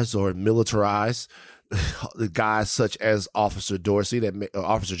radicalize or militarize the guys such as Officer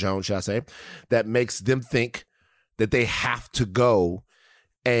Officer Jones, should I say, that makes them think that they have to go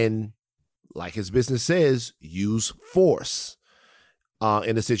and, like his business says, use force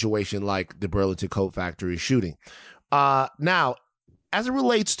in a situation like the Burlington Coat Factory shooting. Now, as it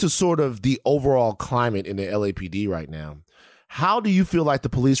relates to sort of the overall climate in the LAPD right now, how do you feel like the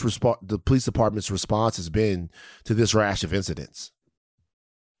police department's response has been to this rash of incidents?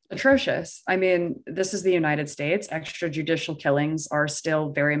 Atrocious. I mean, this is the United States. Extrajudicial killings are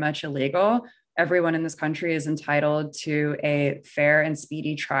still very much illegal. Everyone in this country is entitled to a fair and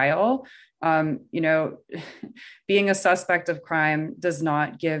speedy trial. Being a suspect of crime does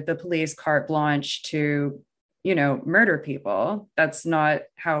not give the police carte blanche to, murder people. That's not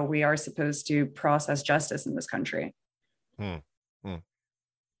how we are supposed to process justice in this country. I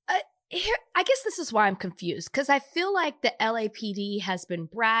guess this is why I'm confused, because I feel like the LAPD has been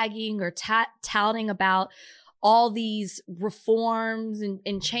bragging or touting about all these reforms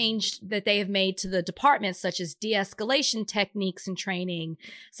and change that they have made to the department, such as de-escalation techniques and training,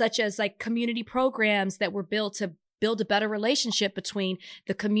 such as like community programs that were built to build a better relationship between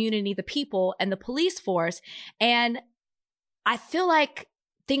the community, the people, and the police force. And I feel like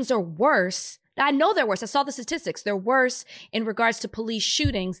things are worse. I know they're worse. I saw the statistics. They're worse in regards to police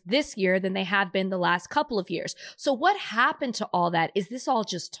shootings this year than they have been the last couple of years. So what happened to all that? Is this all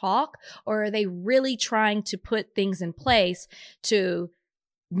just talk, or are they really trying to put things in place to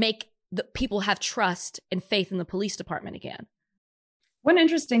make the people have trust and faith in the police department again? One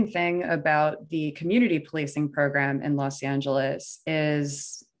interesting thing about the community policing program in Los Angeles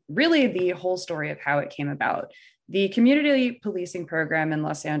is really the whole story of how it came about. The community policing program in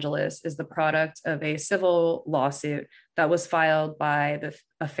Los Angeles is the product of a civil lawsuit that was filed by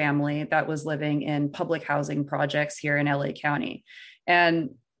a family that was living in public housing projects here in LA County.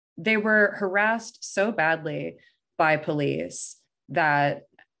 And they were harassed so badly by police that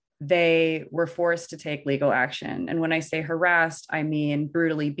they were forced to take legal action. And when I say harassed, I mean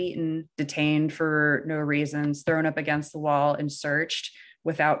brutally beaten, detained for no reasons, thrown up against the wall and searched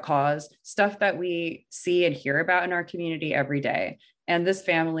without cause, stuff that we see and hear about in our community every day. And this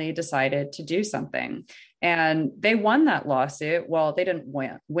family decided to do something. And they won that lawsuit. Well, they didn't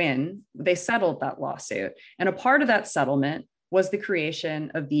win. They settled that lawsuit. And a part of that settlement was the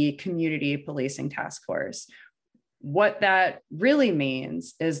creation of the Community Policing Task Force. What that really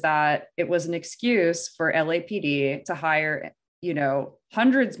means is that it was an excuse for LAPD to hire,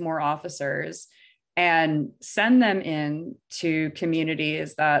 hundreds more officers and send them in to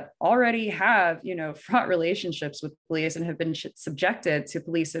communities that already have, fraught relationships with police and have been subjected to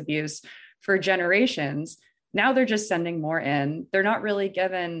police abuse for generations. Now they're just sending more in. They're not really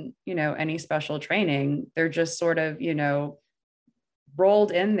given, any special training. They're just sort of,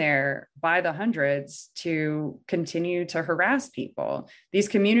 rolled in there by the hundreds to continue to harass people. These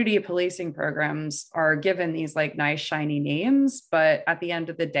community policing programs are given these like nice shiny names, but at the end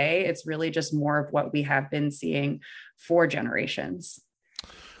of the day, it's really just more of what we have been seeing for generations.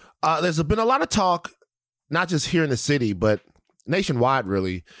 There's been a lot of talk, not just here in the city, but nationwide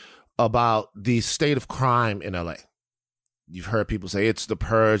really, about the state of crime in LA. You've heard people say it's the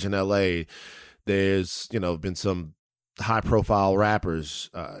purge in LA. There's, been some high-profile rappers.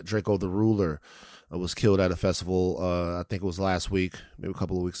 Draco the Ruler was killed at a festival, I think it was last week, maybe a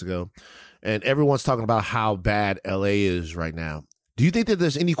couple of weeks ago. And everyone's talking about how bad LA is right now. Do you think that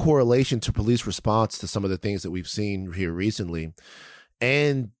there's any correlation to police response to some of the things that we've seen here recently?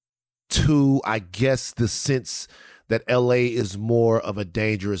 And to, I guess, the sense that LA is more of a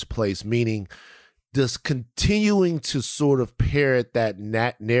dangerous place, meaning does continuing to sort of parrot that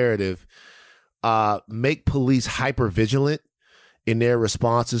narrative make police hyper-vigilant in their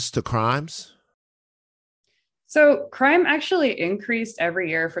responses to crimes? So crime actually increased every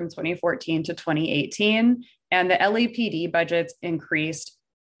year from 2014 to 2018, and the LAPD budgets increased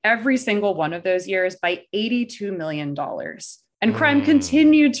every single one of those years by $82 million. And crime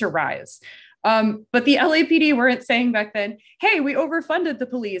continued to rise. But the LAPD weren't saying back then, hey, we overfunded the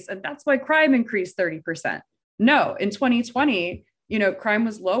police, and that's why crime increased 30%. No, in 2020, crime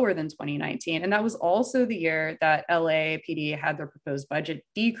was lower than 2019. And that was also the year that LAPD had their proposed budget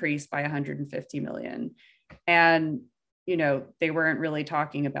decreased by $150 million. And, they weren't really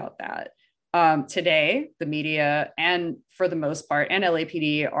talking about that. Today, the media and for the most part, and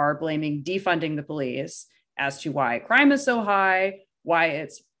LAPD are blaming defunding the police as to why crime is so high, why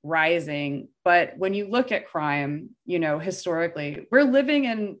it's rising. But when you look at crime, historically, we're living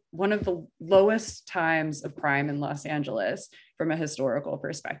in one of the lowest times of crime in Los Angeles from a historical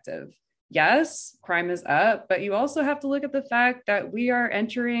perspective. Yes, crime is up, but you also have to look at the fact that we are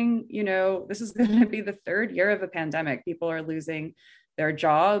entering, this is going to be the third year of a pandemic. People are losing their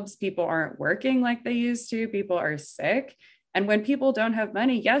jobs. People aren't working like they used to. People are sick. And when people don't have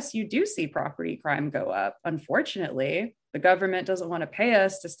money, yes, you do see property crime go up. Unfortunately, the government doesn't want to pay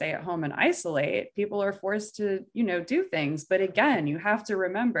us to stay at home and isolate. People are forced to, do things. But again, you have to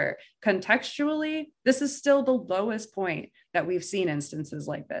remember, contextually, this is still the lowest point that we've seen instances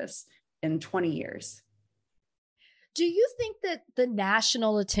like this in 20 years. Do you think that the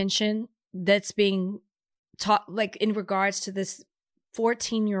national attention that's being taught, like in regards to this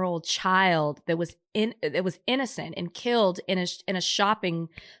 14-year-old child that was innocent and killed in a shopping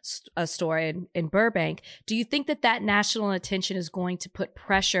store in Burbank, do you think that national attention is going to put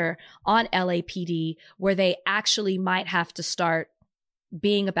pressure on LAPD where they actually might have to start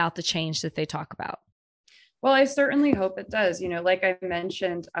being about the change that they talk about? Well, I certainly hope it does. Like I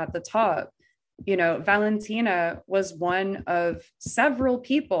mentioned at the top, Valentina was one of several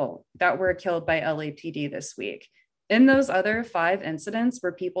people that were killed by LAPD this week. In those other 5 incidents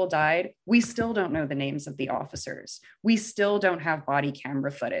where people died, we still don't know the names of the officers. We still don't have body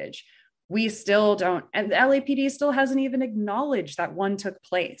camera footage. We still don't, and the LAPD still hasn't even acknowledged that one took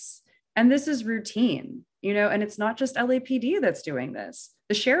place. And this is routine, and it's not just LAPD that's doing this.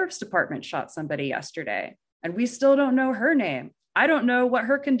 The sheriff's department shot somebody yesterday, and we still don't know her name. I don't know what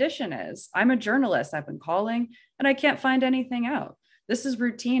her condition is. I'm a journalist. I've been calling, and I can't find anything out. This is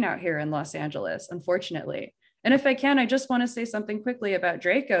routine out here in Los Angeles, unfortunately. And if I can, I just want to say something quickly about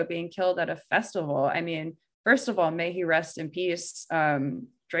Draco being killed at a festival. I mean, first of all, may he rest in peace.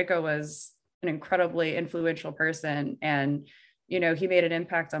 Draco was an incredibly influential person, and, he made an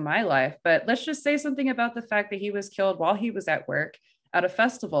impact on my life. But let's just say something about the fact that he was killed while he was at work at a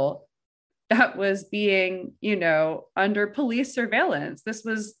festival that was being, under police surveillance.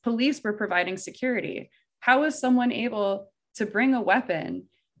 Police were providing security. How is someone able to bring a weapon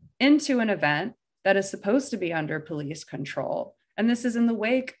into an event that is supposed to be under police control? And this is in the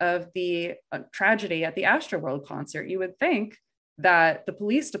wake of the tragedy at the Astroworld concert. You would think that the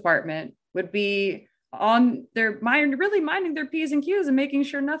police department would be on their mind, really minding their P's and Q's and making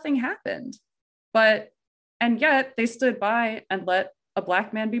sure nothing happened. And yet they stood by and let a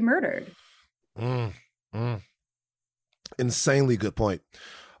Black man be murdered. Insanely good point.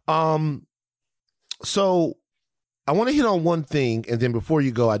 So I want to hit on one thing, and then before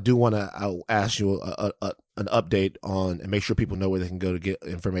you go, I'll ask you an update on and make sure people know where they can go to get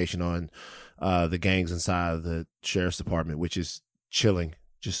information on the gangs inside of the sheriff's department, which is chilling,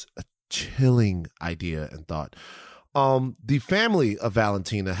 just a chilling idea and thought. The family of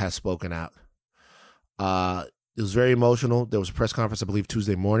Valentina has spoken out. It was very emotional. There was a press conference, I believe,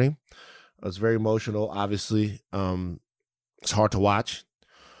 Tuesday morning. It was very emotional. Obviously, it's hard to watch.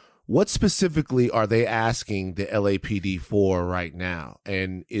 What specifically are they asking the LAPD for right now?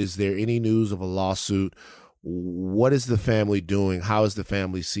 And is there any news of a lawsuit? What is the family doing? How is the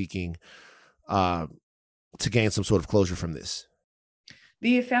family seeking to gain some sort of closure from this?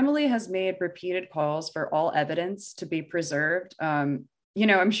 The family has made repeated calls for all evidence to be preserved. I'm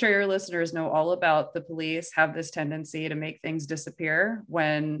sure your listeners know all about the police have this tendency to make things disappear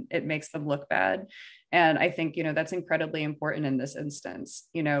when it makes them look bad. And I think, that's incredibly important in this instance.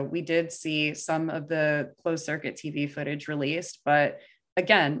 We did see some of the closed circuit TV footage released, but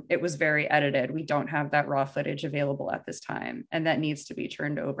again, it was very edited. We don't have that raw footage available at this time, and that needs to be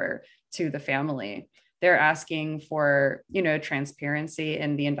turned over to the family. They're asking for, transparency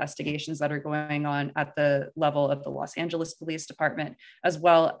in the investigations that are going on at the level of the Los Angeles Police Department, as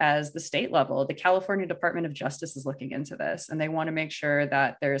well as the state level. The California Department of Justice is looking into this, and they want to make sure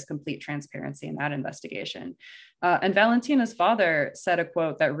that there is complete transparency in that investigation. And Valentina's father said a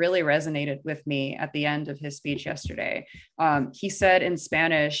quote that really resonated with me at the end of his speech yesterday. He said in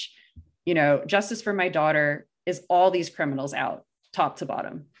Spanish, justice for my daughter is all these criminals out, top to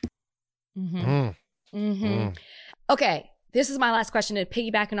bottom. Okay, this is my last question, and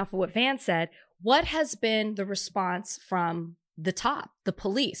piggybacking off of what Van said. What has been the response from the top, the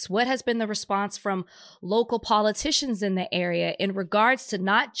police? What has been the response from local politicians in the area in regards to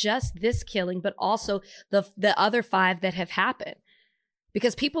not just this killing, but also the other 5 that have happened?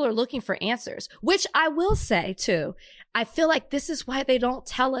 Because people are looking for answers, which I will say too, I feel like this is why they don't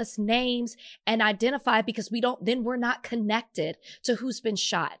tell us names and identify, because we're not connected to who's been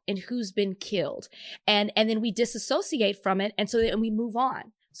shot and who's been killed. And then we disassociate from it. And we move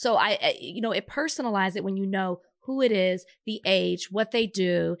on. So it personalizes it when you know who it is, the age, what they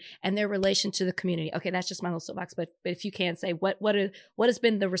do, and their relation to the community. Okay, that's just my little soapbox. But if you can say what has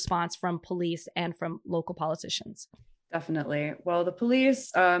been the response from police and from local politicians? Definitely. Well, the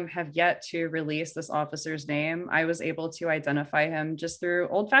police have yet to release this officer's name. I was able to identify him just through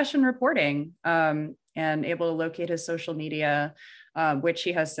old-fashioned reporting and able to locate his social media, which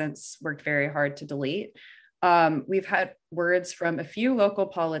he has since worked very hard to delete. We've had words from a few local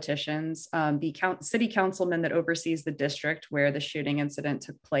politicians. The city councilman that oversees the district where the shooting incident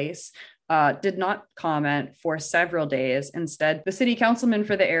took place did not comment for several days. Instead, the city councilman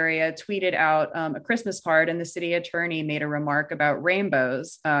for the area tweeted out a Christmas card, and the city attorney made a remark about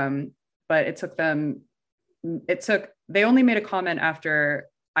rainbows. But they only made a comment after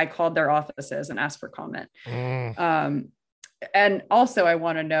I called their offices and asked for comment. And also, I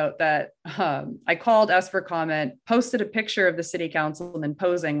want to note that I called, asked for comment, posted a picture of the city councilman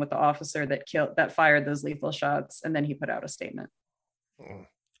posing with the officer that fired those lethal shots, and then he put out a statement.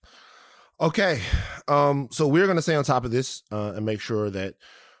 Okay, so we're going to stay on top of this and make sure that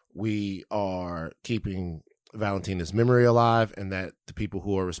we are keeping Valentina's memory alive, and that the people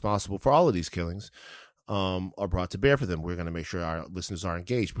who are responsible for all of these killings are brought to bear for them. We're going to make sure our listeners are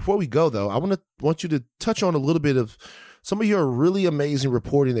engaged. Before we go, though, I want you to touch on a little bit of some of your really amazing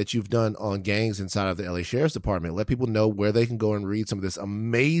reporting that you've done on gangs inside of the LA Sheriff's Department. Let people know where they can go and read some of this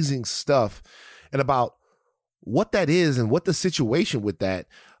amazing stuff and about what that is and what the situation with that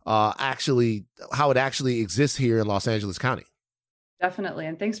how it actually exists here in Los Angeles County. Definitely.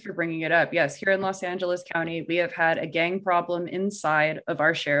 And thanks for bringing it up. Yes, here in Los Angeles County, we have had a gang problem inside of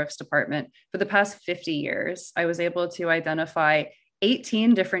our sheriff's department for the past 50 years. I was able to identify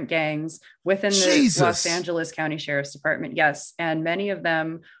 18 different gangs within the Los Angeles County Sheriff's Department. Yes. And many of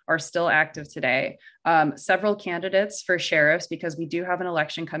them are still active today. Several candidates for sheriffs, because we do have an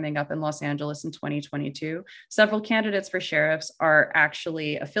election coming up in Los Angeles in 2022. Several candidates for sheriffs are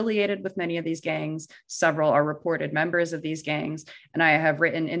actually affiliated with many of these gangs. Several are reported members of these gangs. And I have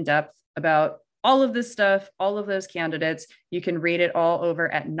written in depth about all of this stuff, all of those candidates. You can read it all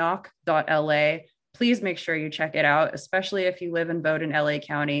over at knock.la. Please make sure you check it out, especially if you live and vote in LA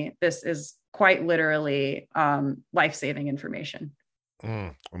County. This is quite literally life-saving information.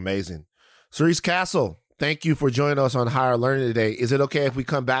 Amazing. Cerise Castle, thank you for joining us on Higher Learning today. Is it okay if we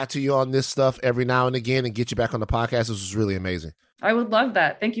come back to you on this stuff every now and again and get you back on the podcast? This was really amazing. I would love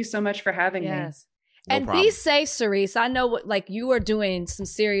that. Thank you so much for having me. No and problem. Be safe, Cerise. I know you are doing some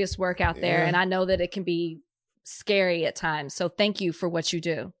serious work out there, and I know that it can be scary at times. So thank you for what you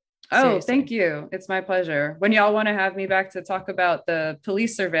do. Seriously. Thank you. It's my pleasure. When y'all want to have me back to talk about the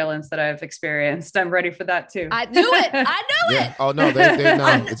police surveillance that I've experienced, I'm ready for that too. I knew it. I knew it. Oh no, they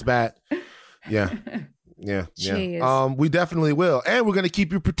know it's bad. Yeah. We definitely will. And we're going to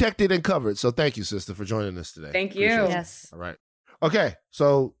keep you protected and covered. So thank you, sister, for joining us today. Thank you. Yes. All right. Okay.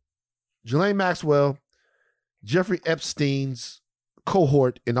 So Ghislaine Maxwell, Jeffrey Epstein's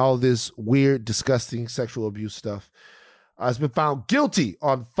cohort in all this weird, disgusting sexual abuse stuff has been found guilty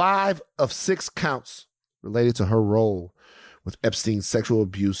on 5 of 6 counts related to her role with Epstein's sexual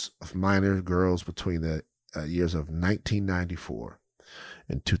abuse of minor girls between the years of 1994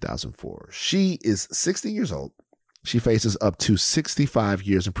 and 2004. She is 60 years old. She faces up to 65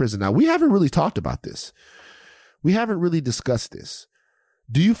 years in prison. Now, we haven't really talked about this. We haven't really discussed this.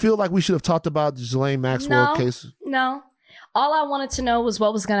 Do you feel like we should have talked about the Ghislaine Maxwell case? No. All I wanted to know was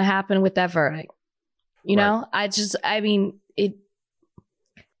what was going to happen with that verdict. You know, I didn't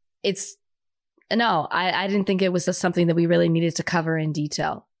think it was something that we really needed to cover in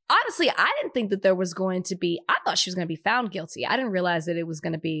detail. Honestly, I didn't think that there was going to be, I thought she was going to be found guilty. I didn't realize that it was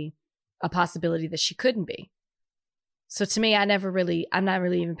going to be a possibility that she couldn't be. So to me, I'm not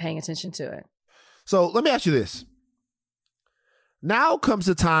really even paying attention to it. So let me ask you this. Now comes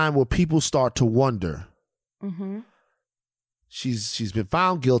the time where people start to wonder. Mm-hmm. She's been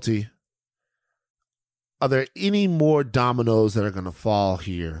found guilty. Are there any more dominoes that are going to fall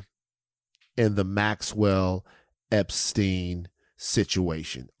here in the Maxwell Epstein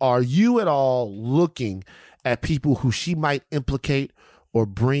situation? Are you at all looking at people who she might implicate or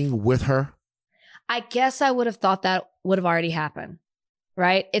bring with her? I guess I would have thought that would have already happened,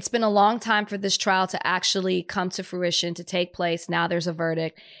 right? It's been a long time for this trial to actually come to fruition, to take place. Now there's a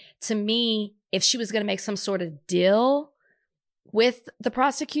verdict. To me, if she was going to make some sort of deal with the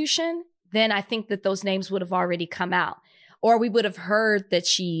prosecution, then I think that those names would have already come out. Or we would have heard that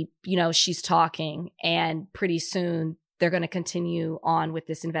she's talking, and pretty soon they're going to continue on with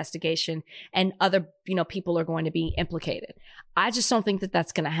this investigation and other, people are going to be implicated. I just don't think that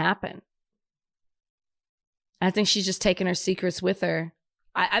that's going to happen. I think she's just taking her secrets with her.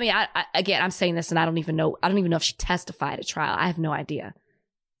 Again, I'm saying this and I don't even know if she testified at trial. I have no idea.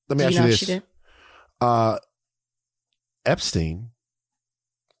 Let me ask you this. She did? Epstein,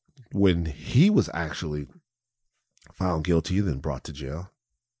 when he was actually found guilty and then brought to jail,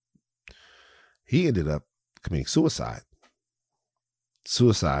 he ended up committing suicide.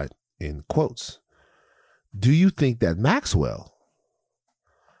 Suicide in quotes. Do you think that Maxwell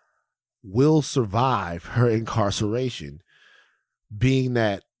will survive her incarceration, being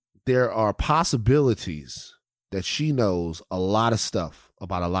that there are possibilities that she knows a lot of stuff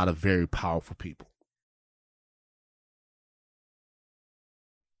about a lot of very powerful people?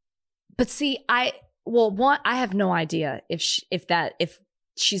 But see, I have no idea if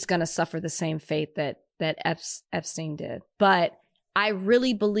she's going to suffer the same fate that Epstein did. But I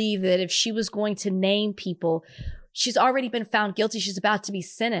really believe that if she was going to name people, she's already been found guilty. She's about to be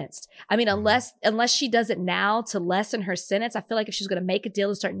sentenced. I mean, unless she does it now to lessen her sentence, I feel like if she's going to make a deal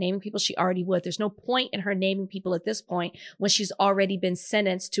and start naming people, she already would. There's no point in her naming people at this point when she's already been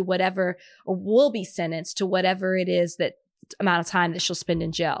sentenced to whatever, or will be sentenced to whatever it is that amount of time that she'll spend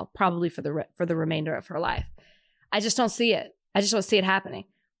in jail, probably for the remainder of her life. I just don't see it. I just don't see it happening.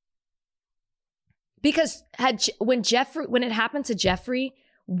 Because when it happened to Jeffrey,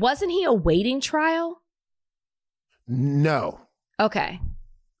 wasn't he awaiting trial? No. Okay.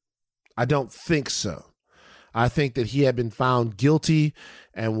 I don't think so. I think that he had been found guilty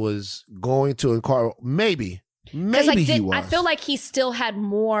and was going to incarcerate. Maybe he was. I feel like he still had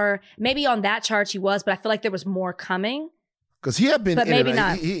more. Maybe on that charge he was, but I feel like there was more coming. Because he had been. But maybe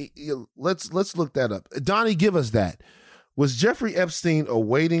not. Let's look that up. Donnie, give us that. Was Jeffrey Epstein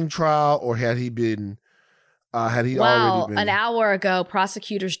awaiting trial, or had he been? Already been? An hour ago,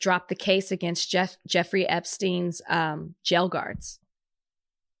 prosecutors dropped the case against Jeffrey Epstein's jail guards.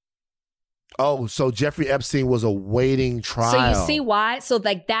 Oh, so Jeffrey Epstein was awaiting trial. So you see why? So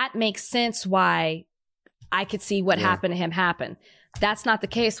that makes sense why I could see what happened to him happen. That's not the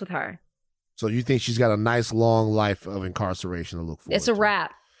case with her. So you think she's got a nice long life of incarceration to look forward to? It's a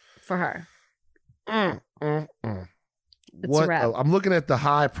wrap for her. It's a wrap. I'm looking at the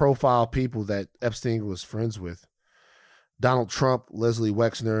high profile people that Epstein was friends with. Donald Trump, Leslie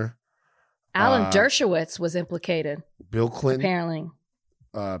Wexner, Alan Dershowitz was implicated. Bill Clinton. Apparently.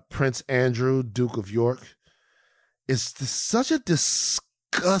 Prince Andrew, Duke of York. It's such a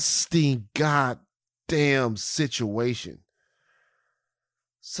disgusting goddamn situation.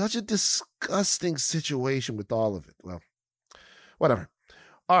 Such a disgusting situation with all of it. Well, whatever.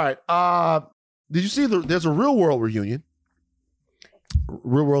 All right. Did you see there's a Real World reunion?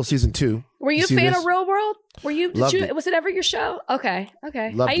 Real World season 2. Were you a fan of Real World? Was it ever your show? Okay.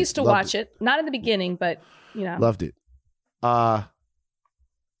 Loved I used to watch it. Not in the beginning, but Loved it.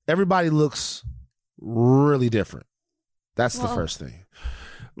 Everybody looks really different. That's the first thing.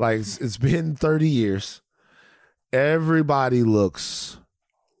 Like it's been 30 years. Everybody looks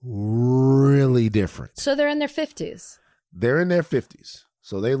really different. So they're in their 50s. They're in their 50s.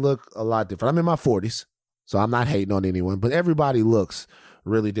 So they look a lot different. I'm in my 40s, so I'm not hating on anyone, but everybody looks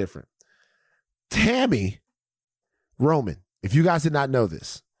really different. Tammy Roman, if you guys did not know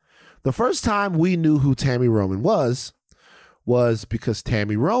this, the first time we knew who Tammy Roman was because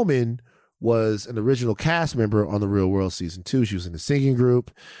Tammy Roman was an original cast member on The Real World season 2. She was in the singing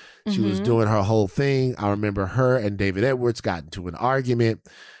group. She was doing her whole thing. I remember her and David Edwards got into an argument.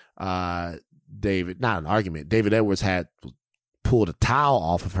 David Edwards had pulled a towel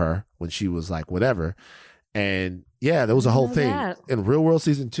off of her when she was like whatever. And yeah, there was a whole thing. In Real World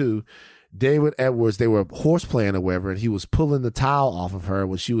season 2, David Edwards, they were horseplaying or whatever, and he was pulling the towel off of her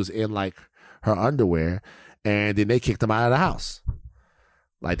when she was in like her underwear, and then they kicked him out of the house.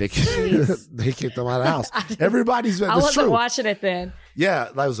 Like they kicked him out of the house. Everybody's I wasn't watching it then. Yeah,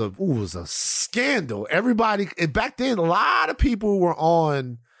 that was it was a scandal. Everybody back then, a lot of people were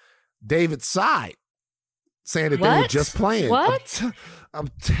on David's side, saying that they were just playing. What? I'm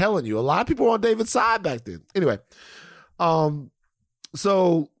telling you, a lot of people were on David's side back then. Anyway,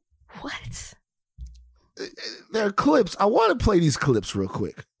 so what? There are clips. I want to play these clips real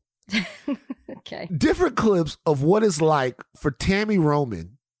quick. Okay. Different clips of what it's like for Tammy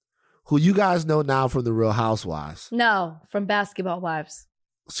Roman, who you guys know now from The Real Housewives. No, from Basketball Wives.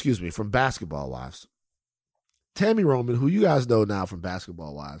 Excuse me, from Basketball Wives. Tammy Roman, who you guys know now from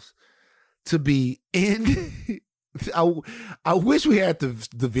Basketball Wives, to be in... I wish we had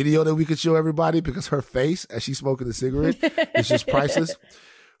the video that we could show everybody, because her face as she's smoking the cigarette is just priceless.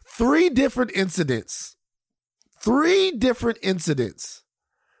 3 different incidents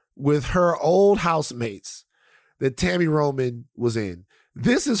with her old housemates that Tammy Roman was in.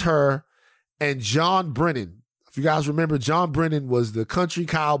 This is her and John Brennan. If you guys remember, John Brennan was the country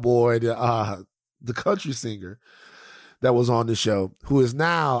cowboy, the country singer that was on the show, who is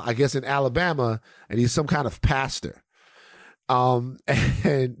now, I guess, in Alabama, and he's some kind of pastor.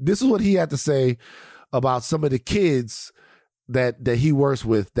 And this is what he had to say about some of the kids that he works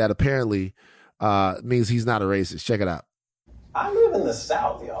with that apparently means he's not a racist. Check it out. I live in the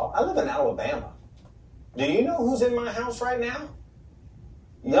South, y'all. I live in Alabama. Do you know who's in my house right now?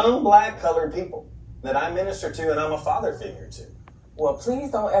 Young black colored people that I minister to and I'm a father figure to. Well,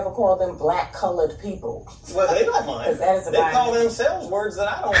 please don't ever call them black colored people. Well, they don't mind. They call themselves words that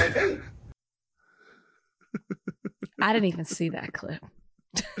I don't repeat. I didn't even see that clip.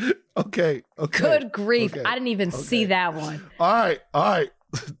 Okay. Good grief. Okay. I didn't even see that one. All right.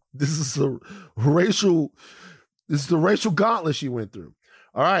 This is the racial gauntlet she went through.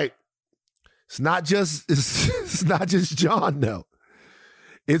 All right. It's not just John, no.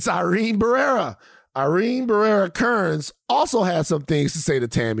 It's Irene Barrera. Irene Barrera Kearns also had some things to say to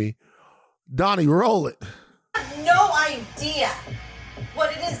Tammy. Donnie, roll it. I have no idea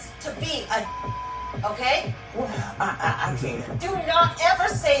what it is to be okay? Well, I can't. Do not ever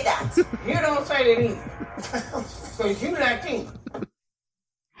say that. You don't say that either. Because you that king.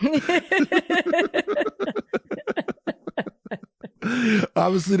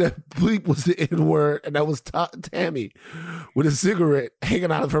 Obviously, that bleep was the N word, and that was Tammy with a cigarette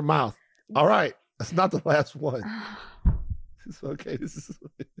hanging out of her mouth. All right, that's not the last one. It's okay. This is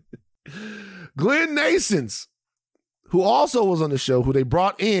Glenn Nasons, who also was on the show, who they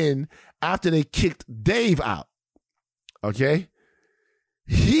brought in after they kicked Dave out. Okay,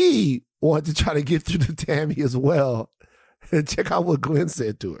 he wanted to try to get through to Tammy as well. And check out what Glenn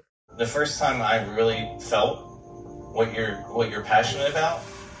said to her. The first time I really felt what you're passionate about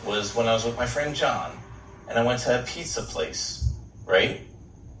was when I was with my friend John, and I went to a pizza place, right?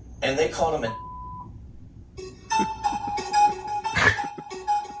 And they called him a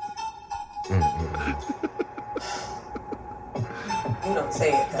You don't say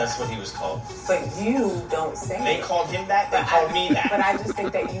it. That's what he was called. But you don't say it. They called him that. They called me that. But I just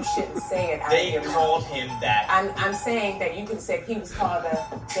think that you shouldn't say it. They called him that. I'm saying that you can say he was called the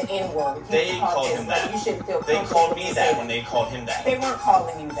N-word. They called him that. You shouldn't feel They called me that when they called him that. They weren't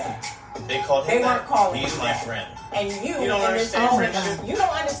calling you that. They called him They weren't calling He's him my that. friend. And you don't in this understand moment, friendship. you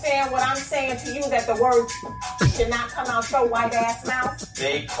don't understand what I'm saying to you, that the word should not come out your white ass mouth.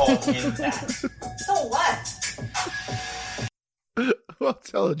 They called him that. So what? I'm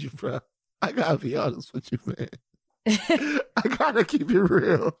telling you, bro. I gotta be honest with you, man. I gotta keep it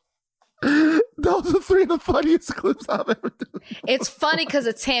real. Those are 3 of the funniest clips I've ever done. It's funny because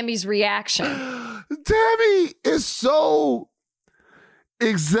of Tammy's reaction. Tammy is so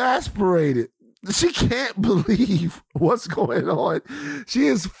exasperated. She can't believe what's going on. She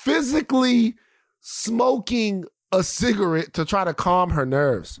is physically smoking a cigarette to try to calm her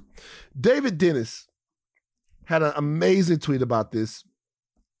nerves. David Dennis had an amazing tweet about this.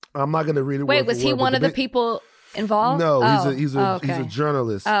 I'm not going to read it. Wait, was he one of the people involved? No, he's a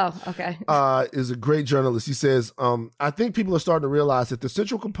journalist. Oh, okay. Is a great journalist. He says, I think people are starting to realize that the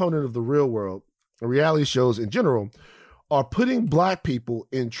central component of the real world, and reality shows in general, are putting Black people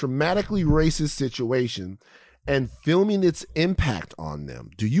in traumatically racist situations and filming its impact on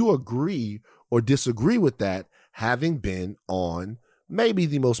them. Do you agree or disagree with that, having been on maybe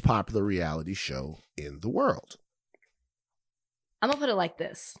the most popular reality show in the world? I'm going to put it like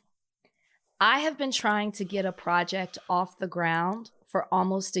this. I have been trying to get a project off the ground for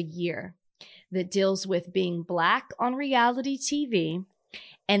almost a year that deals with being Black on reality TV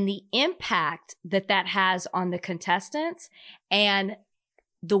and the impact that that has on the contestants and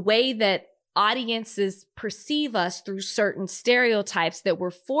the way that audiences perceive us through certain stereotypes that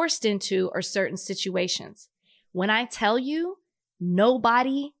we're forced into or certain situations. When I tell you,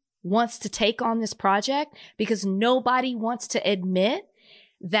 nobody wants to take on this project because nobody wants to admit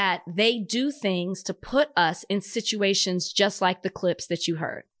that they do things to put us in situations just like the clips that you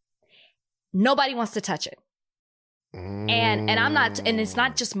heard. Nobody wants to touch it. And I'm not, and it's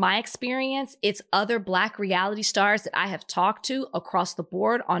not just my experience, it's other Black reality stars that I have talked to across the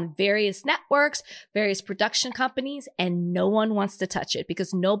board on various networks, various production companies, and no one wants to touch it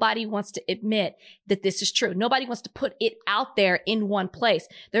because nobody wants to admit that this is true. Nobody wants to put it out there in one place.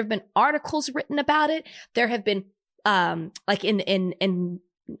 There have been articles written about it. There have been, like in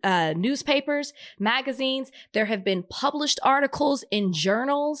newspapers, magazines, there have been published articles in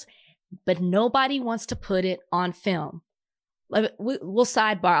journals, but nobody wants to put it on film. We'll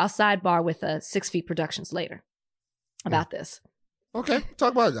sidebar. I'll sidebar with 6 Feet Productions later about this. Okay,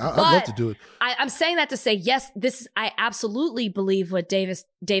 talk about it. I'd love to do it. I'm saying that to say, yes, I absolutely believe what David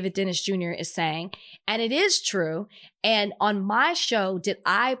Dennis Jr. is saying, and it is true. And on my show, did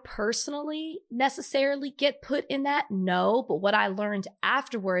I personally necessarily get put in that? No, but what I learned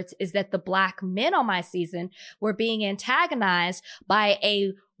afterwards is that the Black men on my season were being antagonized by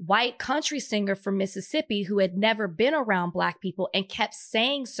a white country singer from Mississippi who had never been around Black people and kept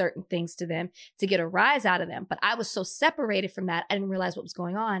saying certain things to them to get a rise out of them. But I was so separated from that, I didn't realize what was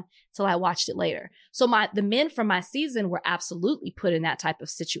going on until I watched it later. So the men from my season were absolutely put in that type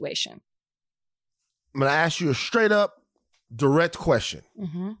of situation. I'm going to ask you a straight up, direct question.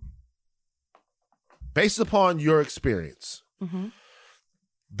 Mm-hmm. Based upon your experience, mm-hmm.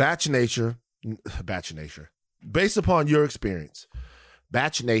 Batch Nation, based upon your experience,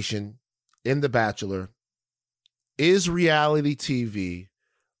 Batch Nation, in The Bachelor, is reality TV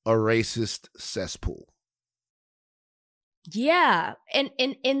a racist cesspool? Yeah. And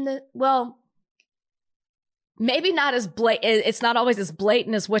maybe not as blatant. It's not always as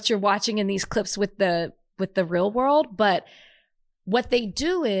blatant as what you're watching in these clips with the real world. But what they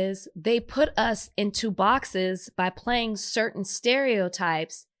do is they put us into boxes by playing certain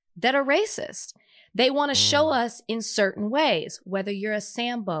stereotypes that are racist. They want to show us in certain ways, whether you're a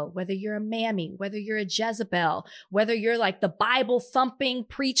Sambo, whether you're a Mammy, whether you're a Jezebel, whether you're like the Bible thumping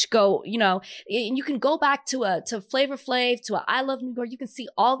preach go, and you can go back to Flavor Flav, to a I Love New York. You can see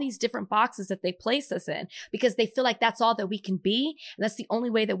all these different boxes that they place us in because they feel like that's all that we can be. And that's the only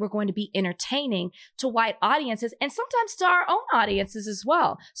way that we're going to be entertaining to white audiences and sometimes to our own audiences as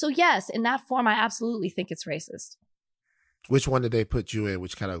well. So yes, in that form, I absolutely think it's racist. Which one did they put you in?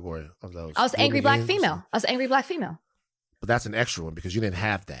 Which category of those? I was angry Black female. But that's an extra one because you didn't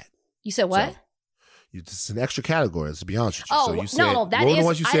have that. You said what? So, it's an extra category, to be honest with you. Oh, so you said, no, that what is. The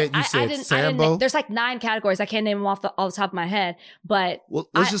ones you said, I didn't, Sambo? there's like 9 categories. I can't name them off the top of my head. But well,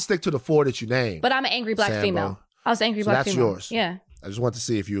 let's just stick to the 4 that you named. But I'm an angry Black Sambo. Female. I was angry Black that's female. Yours. Yeah. I just want to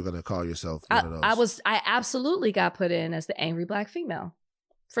see if you were going to call yourself one of those. I absolutely got put in as the angry Black female.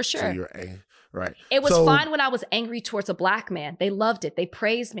 For sure. So you're angry. Right. It was fine when I was angry towards a Black man. They loved it. They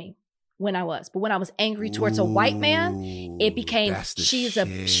praised me when I was. But when I was angry towards a white man, it became she's a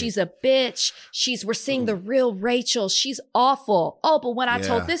bitch. We're seeing the real Rachel. She's awful. Oh, but when I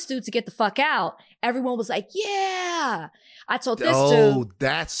told this dude to get the fuck out everyone was like, yeah. I told this dude. Oh,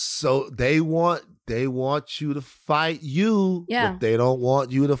 that's so, they want you to fight you, but they don't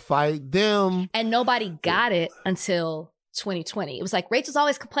want you to fight them. And nobody got it until 2020. It was like, Rachel's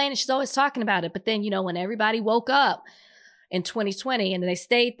always complaining. She's always talking about it. But then, when everybody woke up in 2020 and they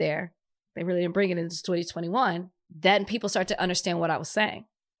stayed there, they really didn't bring it into 2021. Then people start to understand what I was saying.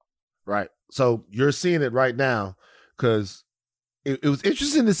 Right. So you're seeing it right now because it was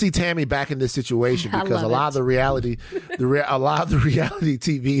interesting to see Tammy back in this situation because a lot of the reality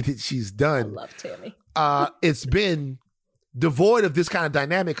TV that she's done. I love Tammy. It's been devoid of this kind of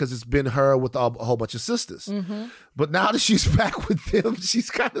dynamic because it's been her with a whole bunch of sisters. Mm-hmm. But now that she's back with them, she's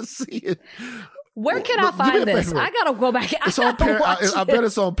kind of seeing. Where can I find this? I gotta go back. I bet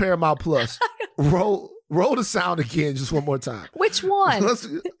it's on Paramount Plus. Roll the sound again, just one more time. Which one?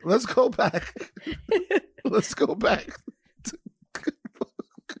 Let's go back. Let's go back.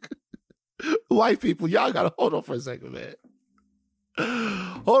 White people, y'all gotta hold on for a second, man.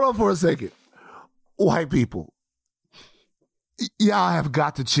 Hold on for a second. White people, y'all have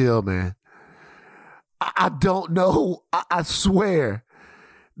got to chill, man. I don't know. I swear,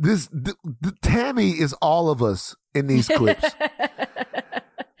 Tammy is all of us in these clips.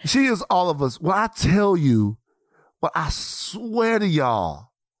 She is all of us. When I tell you, I swear to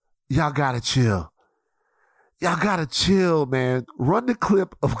y'all gotta chill. Y'all gotta chill, man. Run the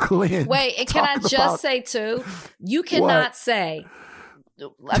clip of Glenn. Wait, and can I just say too, you cannot say,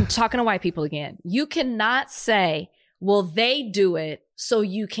 I'm talking to white people again. You cannot say, well, they do it, so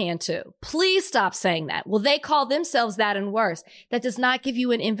you can too. Please stop saying that. Well, they call themselves that and worse. That does not give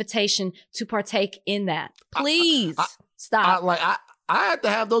you an invitation to partake in that. Please stop. I had to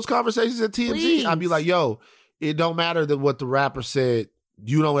have those conversations at TMZ. Please. I'd be like, yo, it don't matter what the rapper said.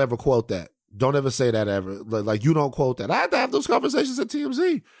 You don't ever quote that. Don't ever say that ever. Like, you don't quote that. I had to have those conversations at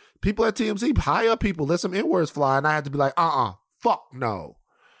TMZ. People at TMZ, high up people, let some N-words fly, and I had to be like, fuck no.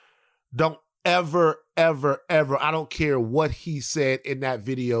 Don't ever, ever, ever, I don't care what he said in that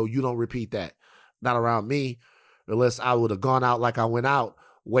video, you don't repeat that. Not around me, unless I would have gone out like I went out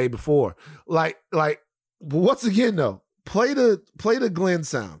way before. Like, once again, though, play the Glenn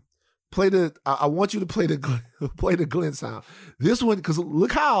sound. I want you to play the Glenn sound. This one, because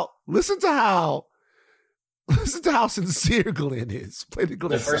listen to how sincere Glenn is. Play the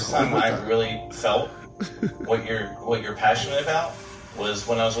Glenn sound. The first time I really felt what you're passionate about was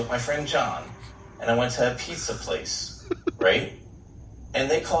when I was with my friend John, and I went to a pizza place, right?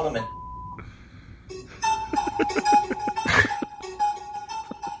 And they called him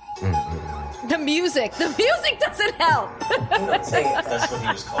The music doesn't help. You don't say it. That's what he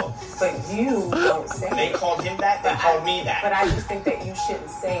was called. But you don't say it. They called him that. They called me that. But I just think that you shouldn't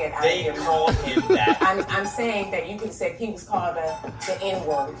say it. They called him that. I'm saying that you could say he was called the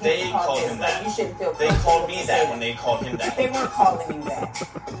N-word. They called him that. You shouldn't feel. They called me that when they called him that. They weren't calling you that.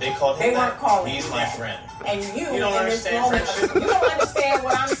 They called him that. They weren't calling. He's my friend. And you don't in this understand moment, friendship. you don't understand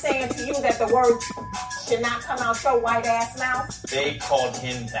what I'm saying to you. That the word should not come out your white ass mouth. They called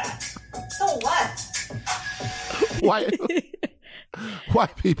him that. So what?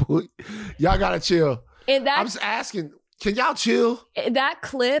 White people, y'all gotta chill. I'm just asking, can y'all chill? In that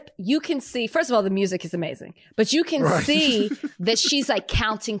clip, you can see, first of all, the music is amazing, but you can see that she's like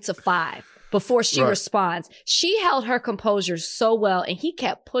counting to 5 before she responds. She held her composure so well, and he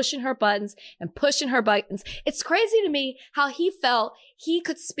kept pushing her buttons and pushing her buttons. It's crazy to me how he felt he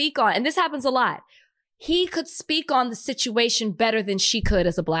could speak on, and this happens a lot. He could speak on the situation better than she could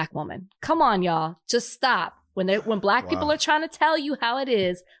as a black woman. Come on, y'all. Just stop. When black people are trying to tell you how it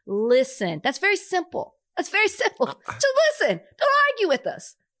is, listen. That's very simple. Just listen. Don't argue with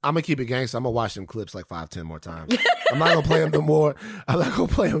us. I'm going to keep it gangster. I'm going to watch them clips like 5-10 more times. I'm not going to play them no more. I'm not going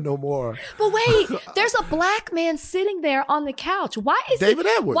to play them no more. But wait, there's a black man sitting there on the couch. David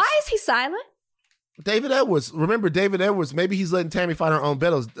Edwards. Why is he silent? David Edwards. Remember David Edwards? Maybe he's letting Tammy fight her own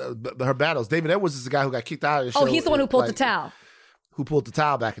battles. David Edwards is the guy who got kicked out of the show. Oh, he's the one who pulled the towel. Who pulled the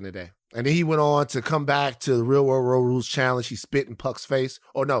towel back in the day. And then he went on to come back to the Real World Road Rules Challenge. He spit in Puck's face.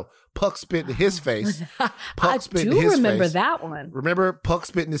 Or no, Puck spit in his face. Puck spit in his face. I do remember that one. Remember Puck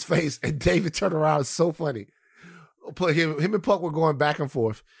spit in his face and David turned around. It's so funny. Him and Puck were going back and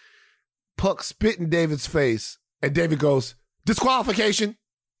forth. Puck spit in David's face and David goes, disqualification.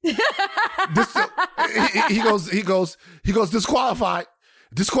 He goes, disqualified.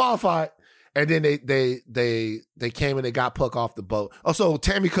 And then they came and they got Puck off the boat. Oh, so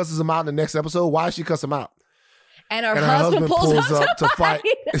Tammy cusses him out in the next episode. Why did she cuss him out? And her husband pulls up to fight.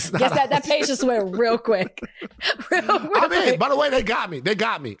 Guess that page just went real quick. By the way, they got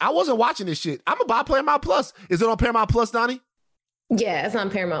me. I wasn't watching this shit. I'm about Paramount Plus. Is it on Paramount Plus, Donnie? Yeah, it's on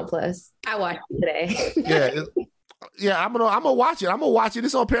Paramount Plus. I watched it today. Yeah, I'm gonna watch it. I'm gonna watch it.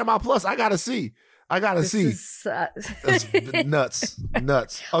 It's on Paramount Plus. I gotta see. This see. That's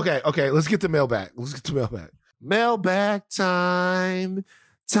nuts. Okay. Let's get to mailbag. Mailbag time.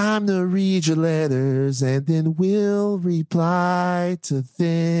 Time to read your letters and then we'll reply to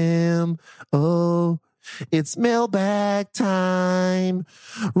them. Oh, it's mailbag time.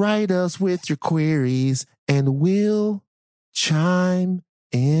 Write us with your queries and we'll chime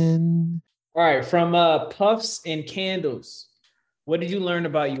in. All right, from Puffs and Candles, what did you learn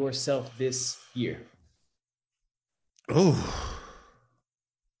about yourself this year? Oh,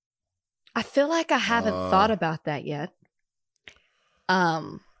 I feel like I haven't thought about that yet.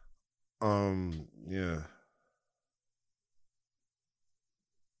 Yeah.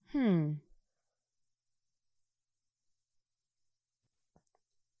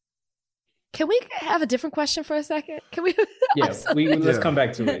 Can we have a different question for a second? Can we? Yeah, let's come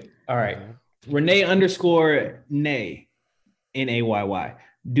back to it. All right. Renee_Nay, Nayy.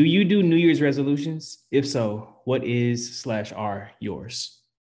 Do you do New Year's resolutions? If so, what is/are yours?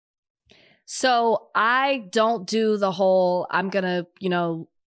 So I don't do the whole, I'm going to,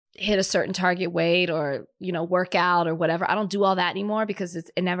 hit a certain target weight or, work out or whatever. I don't do all that anymore because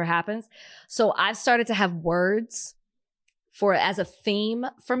it never happens. So I've started to have words as a theme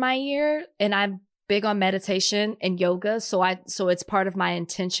for my year. And I'm big on meditation and yoga. So it's part of my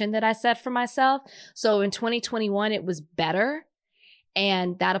intention that I set for myself. So in 2021, it was better.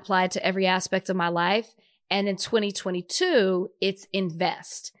 And that applied to every aspect of my life. And in 2022, it's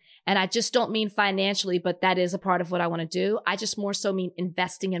invest. And I just don't mean financially, but that is a part of what I want to do. I just more so mean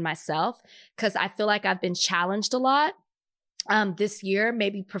investing in myself because I feel like I've been challenged a lot this year,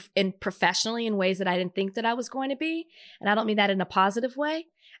 maybe professionally in ways that I didn't think that I was going to be. And I don't mean that in a positive way.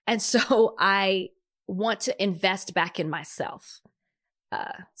 And so I want to invest back in myself.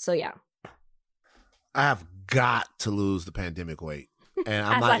 So yeah. I have got to lose the pandemic weight. And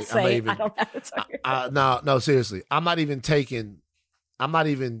I don't have to tell you. No, seriously. I'm not even taking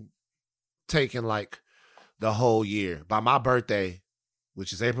like the whole year. By my birthday,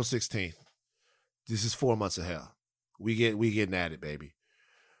 which is April 16th, this is 4 months of hell. We getting at it, baby.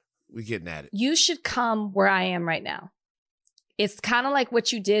 We getting at it. You should come where I am right now. It's kind of like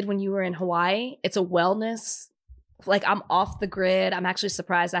what you did when you were in Hawaii. It's a wellness. Like I'm off the grid. I'm actually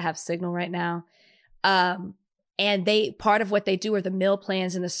surprised I have signal right now. And part of what they do are the meal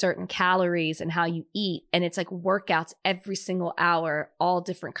plans and the certain calories and how you eat. And it's like workouts every single hour, all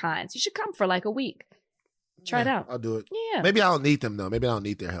different kinds. You should come for like a week. Try it out. I'll do it. Yeah. Maybe I don't need them though. Maybe I don't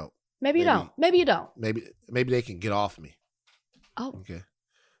need their help. Maybe you don't. Maybe you don't. Maybe they can get off me. Oh. Okay.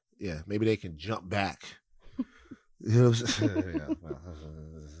 Yeah. Maybe they can jump back. You know what I'm saying? Yeah, well,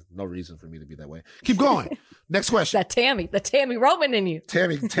 no reason for me to be that way. Keep going. Next question. The Tammy Roman in you.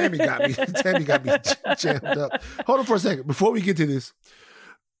 Tammy got me jammed up. Hold on for a second. Before we get to this,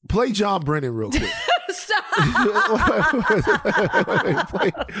 play John Brennan real quick. Stop.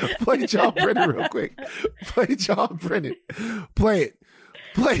 Play John Brennan real quick. Play John Brennan. Play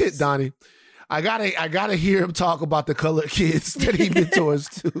it, Donnie. I gotta hear him talk about the colored kids that he mentors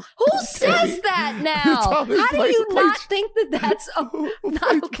to. Who says that now? How do you not think that's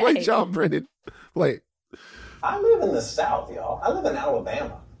not okay? Play John Brennan. Play it. I live in the South, y'all. I live in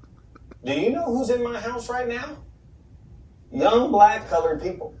Alabama. Do you know who's in my house right now? Young black colored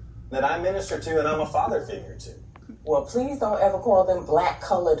people that I minister to and I'm a father figure to. Well, please don't ever call them black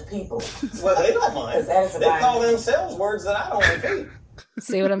colored people. Well, they don't mind. They call themselves words that I don't repeat.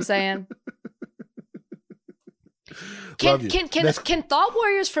 See what I'm saying? Can Thought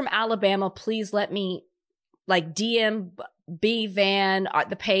Warriors from Alabama please let me like DM B Van,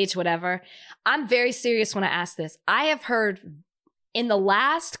 the page, whatever? I'm very serious when I ask this. I have heard in the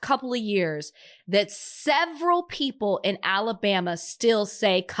last couple of years that several people in Alabama still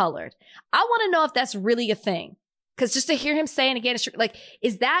say colored. I want to know if that's really a thing. Because just to hear him saying again,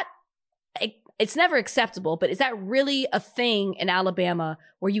 is that, it's never acceptable, but is that really a thing in Alabama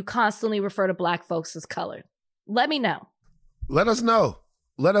where you constantly refer to black folks as colored? Let me know. Let us know.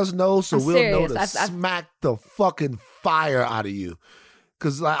 So I'm we'll serious. know to smack the fucking fire out of you.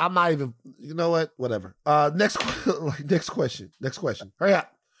 Because I'm not even, you know what? Whatever. Next question. Hurry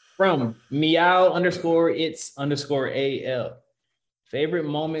up. From meow_it's_AL. Favorite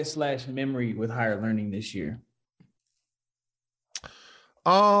moment / memory with higher learning this year?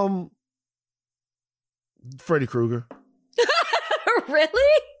 Freddy Krueger.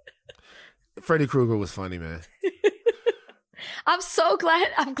 Really? Freddy Krueger was funny, man. I'm so glad.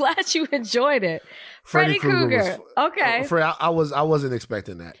 I'm glad you enjoyed it. Freddy Krueger. Okay. I wasn't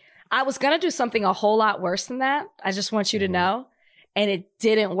expecting that. I was going to do something a whole lot worse than that. I just want you to know. and it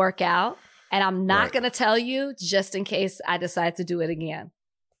didn't work out. And I'm not Right. going to tell you just in case I decide to do it again.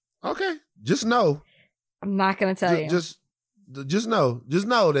 Okay. Just know. I'm not going to tell you. Just know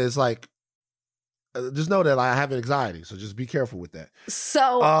that it's like, just know that I have anxiety. So just be careful with that.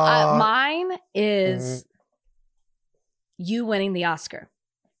 So mine is you winning the Oscar,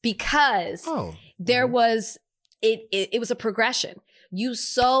 because there was, it was a progression.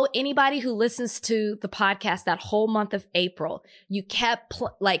 Anybody who listens to the podcast that whole month of April, you kept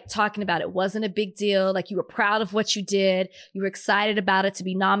talking about it. It wasn't a big deal. Like, you were proud of what you did. You were excited about it to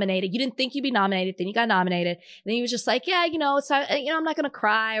be nominated. You didn't think you'd be nominated. Then you got nominated. And then you were just like, yeah, it's not, I'm not going to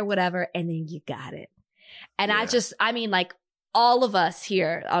cry or whatever. And then you got it. And all of us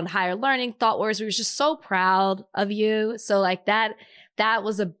here on Higher Learning, Thought Wars, we were just so proud of you. So like that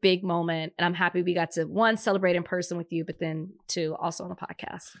was a big moment. And I'm happy we got to, one, celebrate in person with you, but then two, also on the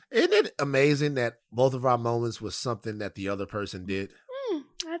podcast. Isn't it amazing that both of our moments was something that the other person did?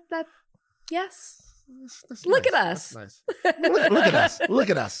 Yes. That's Look nice. at us. That's nice. Look at us. Look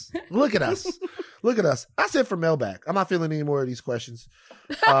at us. Look at us. Look at us. That's it for mailbag. I'm not feeling any more of these questions.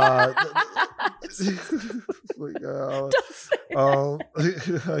 I'm not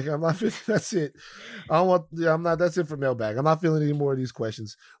feeling, that's it. That's it for mailbag. I'm not feeling any more of these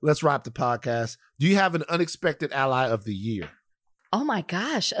questions. Let's wrap the podcast. Do you have an unexpected ally of the year? Oh my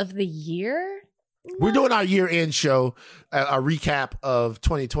gosh, of the year? We're doing our year-end show, a recap of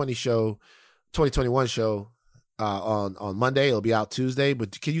 2021 show on Monday. It'll be out Tuesday.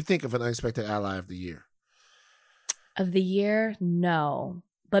 But can you think of an unexpected ally of the year? Of the year? No.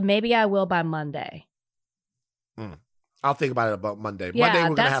 But maybe I will by Monday. I'll think about it about Monday. Yeah, Monday,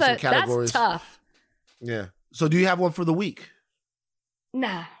 we're going to have some categories. That's tough. Yeah. So do you have one for the week?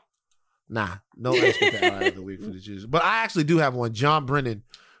 Nah. No unexpected ally of the week for the Jews. But I actually do have one. John Brennan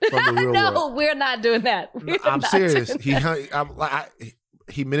from The Real World. No, we're not doing that. I'm serious.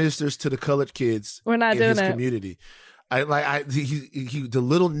 He ministers to the colored kids in his community. The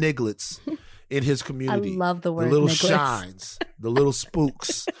little nigglets in his community. I love the word the little nigglets. shines, the little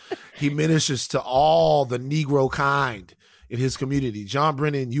spooks. He ministers to all the Negro kind in his community. John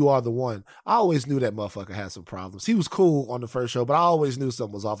Brennan, you are the one. I always knew that motherfucker had some problems. He was cool on the first show, but I always knew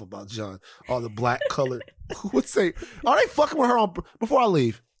something was off about John. All the black colored. Who would say, are they fucking with her on, before I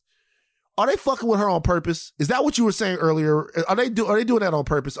leave, are they fucking with her on purpose? Is that what you were saying earlier? Are they doing that on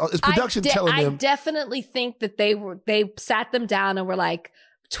purpose? Is production telling them? I definitely think that they sat them down and were like,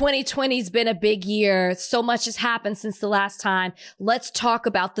 2020's been a big year. So much has happened since the last time. Let's talk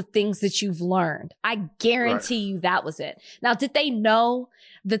about the things that you've learned. I guarantee you that was it. Now, did they know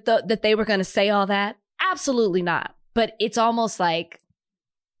that they were going to say all that? Absolutely not. But it's almost like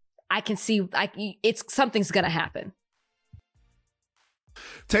I can see something's going to happen.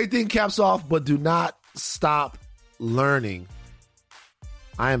 Take the caps off, but do not stop learning.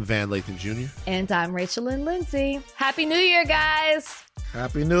 I am Van Lathan Jr. And I'm Rachel Lynn Lindsay. Happy New Year, guys.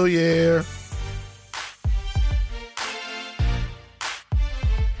 Happy New Year.